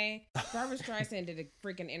 Okay, Barbra Streisand did a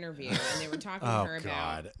freaking interview, and they were talking to her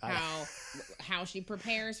about how she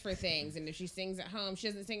prepares for things, and if she sings at home, she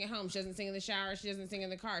doesn't sing at home. She doesn't sing in the shower. She doesn't sing in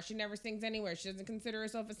the car. She never sings anywhere. She doesn't consider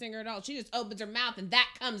herself a singer at all. She just opens her mouth, and that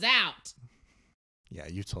comes out. Yeah,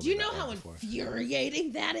 you told me. Do you know how before.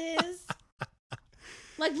 Infuriating that is?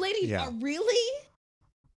 Like, lady, really?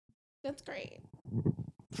 That's great.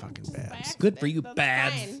 Fucking Babs. Good for you, That's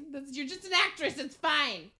Babs. fine. You're just an actress. It's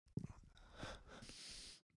fine.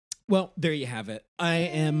 Well, there you have it. I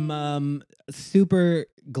am super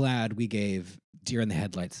glad we gave Deer in the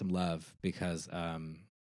Headlights some love, because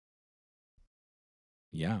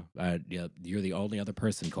you're the only other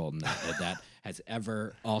person, Colton, that has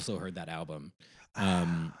ever also heard that album.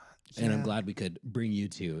 And I'm glad we could bring you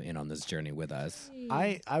two in on this journey with us.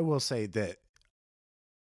 I will say that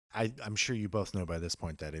I'm sure you both know by this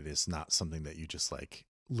point that it is not something that you just like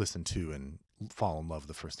listen to and fall in love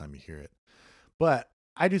the first time you hear it. But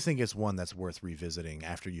I do think it's one that's worth revisiting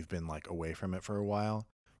after you've been like away from it for a while.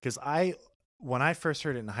 Because when I first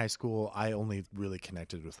heard it in high school, I only really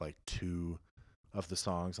connected with like 2 of the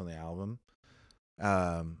songs on the album.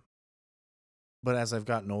 But as I've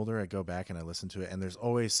gotten older, I go back and I listen to it, and there's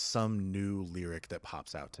always some new lyric that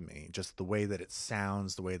pops out to me. Just the way that it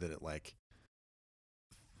sounds, the way that it like,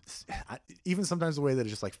 even sometimes the way that it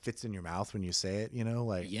just like fits in your mouth when you say it,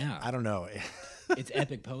 like, yeah, I don't know. It's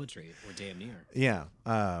epic poetry, or damn near. Yeah.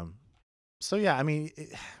 So yeah, I mean,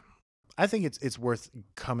 I think it's worth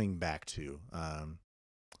coming back to.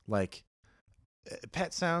 Like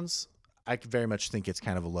Pet Sounds, I very much think it's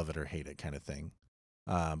kind of a love it or hate it kind of thing.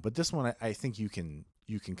 But this one, I think you can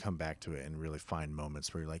come back to it and really find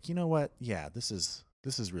moments where you're like, you know what? Yeah, this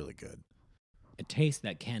is really good. A taste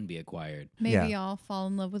that can be acquired. Maybe I'll fall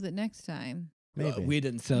in love with it next time. Maybe we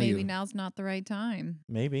didn't sell you. Maybe now's not the right time.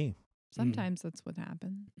 Maybe. Sometimes that's what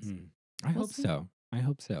happens. I hope so.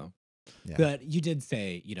 Yeah. But you did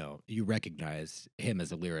say, you recognize him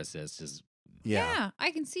as a lyricist. Yeah,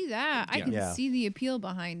 I can see that. I can see the appeal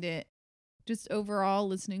behind it. Just overall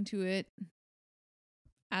listening to it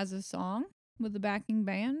as a song with the backing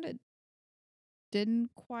band, it didn't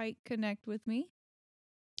quite connect with me.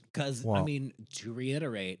 Because, I mean, to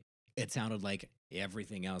reiterate, it sounded like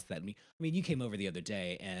everything else that you came over the other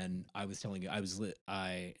day, and I was telling you,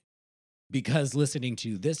 because listening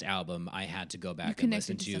to this album, I had to go back and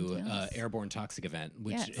listen to Airborne Toxic Event,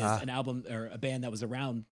 which is an album or a band that was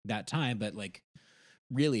around that time. But like,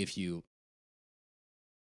 really, if you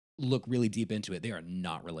look really deep into it, they are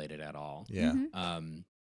not related at all. Yeah.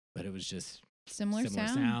 But it was just similar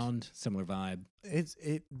sound, similar vibe.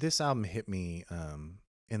 This album hit me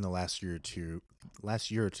in the last year or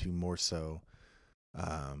two more so,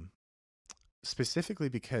 specifically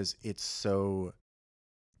because it's so.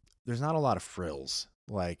 There's not a lot of frills.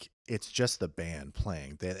 Like, it's just the band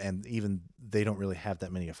playing. And even they don't really have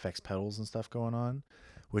that many effects pedals and stuff going on,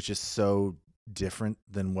 which is so different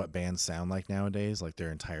than what bands sound like nowadays. Like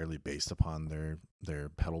they're entirely based upon their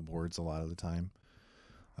pedal boards a lot of the time.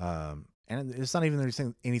 And it's not even there's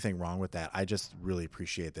anything wrong with that. I just really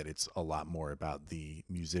appreciate that it's a lot more about the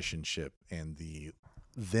musicianship and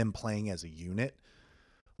them playing as a unit.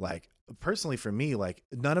 Like personally for me, like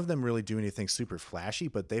none of them really do anything super flashy,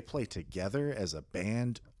 but they play together as a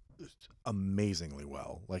band amazingly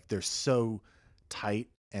well. Like they're so tight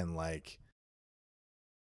and like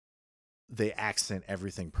they accent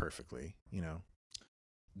everything perfectly, you know.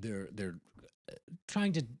 They're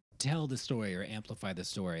trying to tell the story or amplify the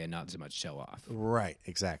story and not so much show off. Right,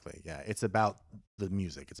 exactly. Yeah, it's about the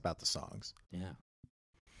music, it's about the songs. Yeah.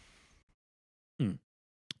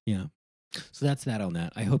 Yeah. So that's that on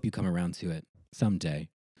that. I hope you come around to it someday.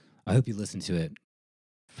 I hope you listen to it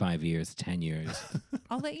 5 years, 10 years.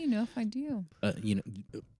 I'll let you know if I do.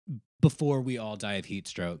 Before we all die of heat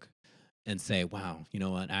stroke and say, wow, you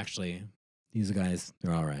know what? Actually, these guys,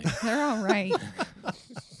 they're all right. They're all right.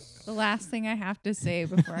 The last thing I have to say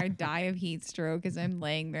before I die of heat stroke is I'm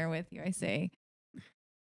laying there with you. I say,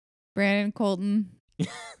 Brandon, Colton,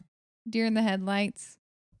 Deer in the Headlights,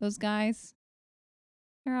 those guys,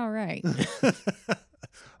 they're all right.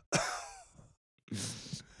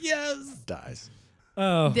 Yes. Dies.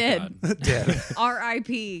 Oh, Dead. God. Dead.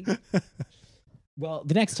 R.I.P. Well,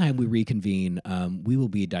 the next time we reconvene, we will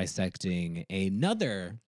be dissecting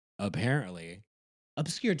another, apparently,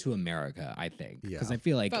 obscure to America, I think. Because Yeah. I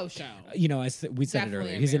feel like, Faux show. we said it Definitely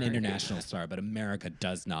earlier, he's an American. international star, but America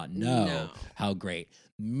does not know No. how great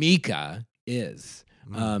Mika is.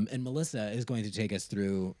 Mm. And Melissa is going to take us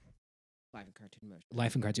through Live in cartoon motion.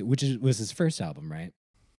 Life in Cartoon, which was his first album, right?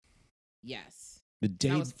 Yes. The That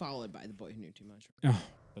day. was followed by The Boy Who Knew Too Much. Oh,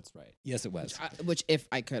 that's right. Yes, it was. Which, if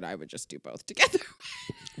I could, I would just do both together.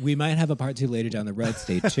 We might have a part 2 later down the road.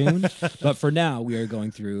 Stay tuned. But for now, we are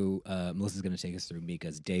going through. Melissa's going to take us through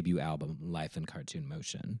Mika's debut album, Life in Cartoon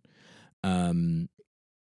Motion.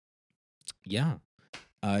 Yeah,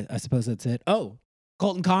 I suppose that's it. Oh,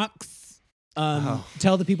 Colton Cox.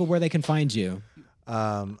 Tell the people where they can find you.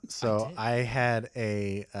 So did. I had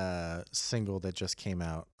a single that just came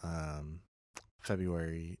out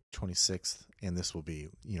February 26th, and this will be,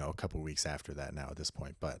 a couple of weeks after that now at this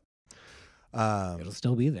point. But It'll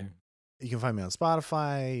still be there. you can find me on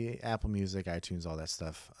Spotify, Apple Music, iTunes, all that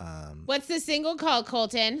stuff. What's the single called,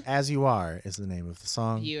 Colton? As You Are is the name of the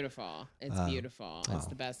song. Beautiful. It's beautiful. It's oh.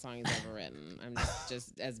 the best song he's ever written. I'm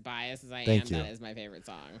just as biased as I Thank am. you. That is my favorite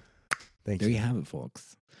song. Thank There you. you have it,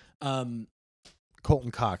 folks.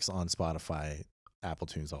 Colton Cox on Spotify, Apple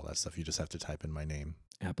Tunes, all that stuff. You just have to type in my name.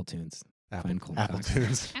 Apple Tunes. Apple, Find Colton Apple Cox.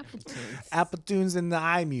 Tunes. Apple Tunes. Apple Tunes and the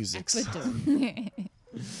iMusics.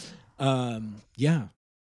 Yeah,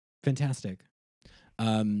 fantastic.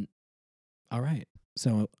 All right.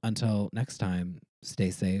 So until next time,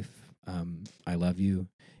 stay safe. I love you,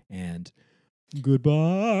 and goodbye.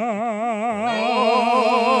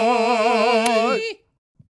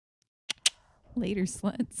 Later,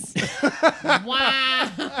 sluts. Wow.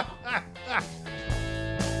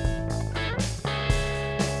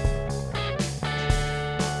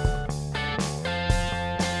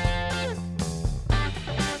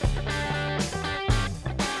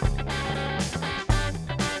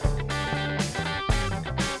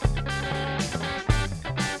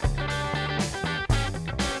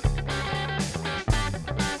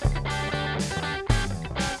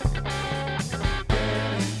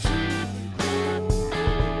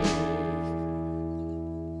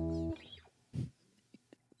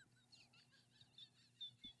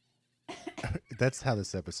 That's how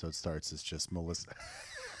this episode starts. It's just Melissa.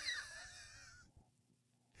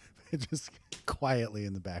 Just quietly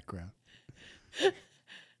in the background.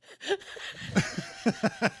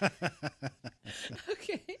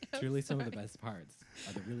 Okay. Truly, some of the best parts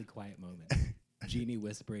are the really quiet moments. Jeannie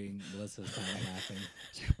whispering, Melissa silent laughing.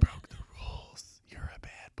 You broke the rules. You're a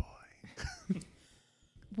bad boy.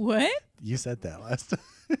 What? You said that last time.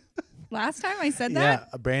 Last time I said Yeah,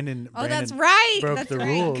 that? Brandon. Oh, that's Brandon right. broke That's the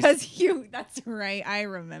right. rules. Because that's right. I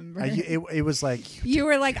remember. It was like You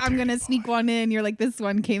were like, I'm going to dirty sneak boy. one in. You're like, this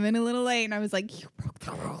one came in a little late. And I was like, you broke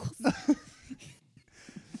the rules.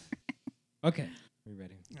 Okay, we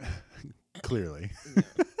ready? Clearly.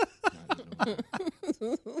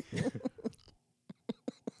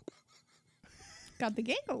 Got the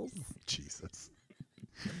giggles. Jesus.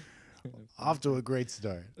 Off to a great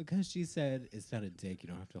start. Because she said it's not a dick, you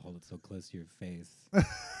don't have to hold it so close to your face.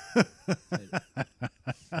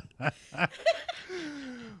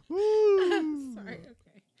 Woo. Sorry.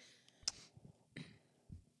 Okay.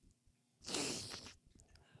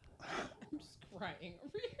 I'm just crying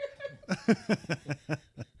over here.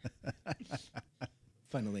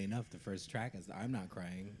 Funnily enough, the first track is "I'm Not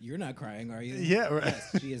Crying." You're not crying, are you? Yeah, right.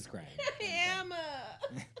 Yes, she is crying. I am.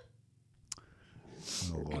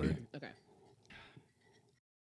 Oh Lord.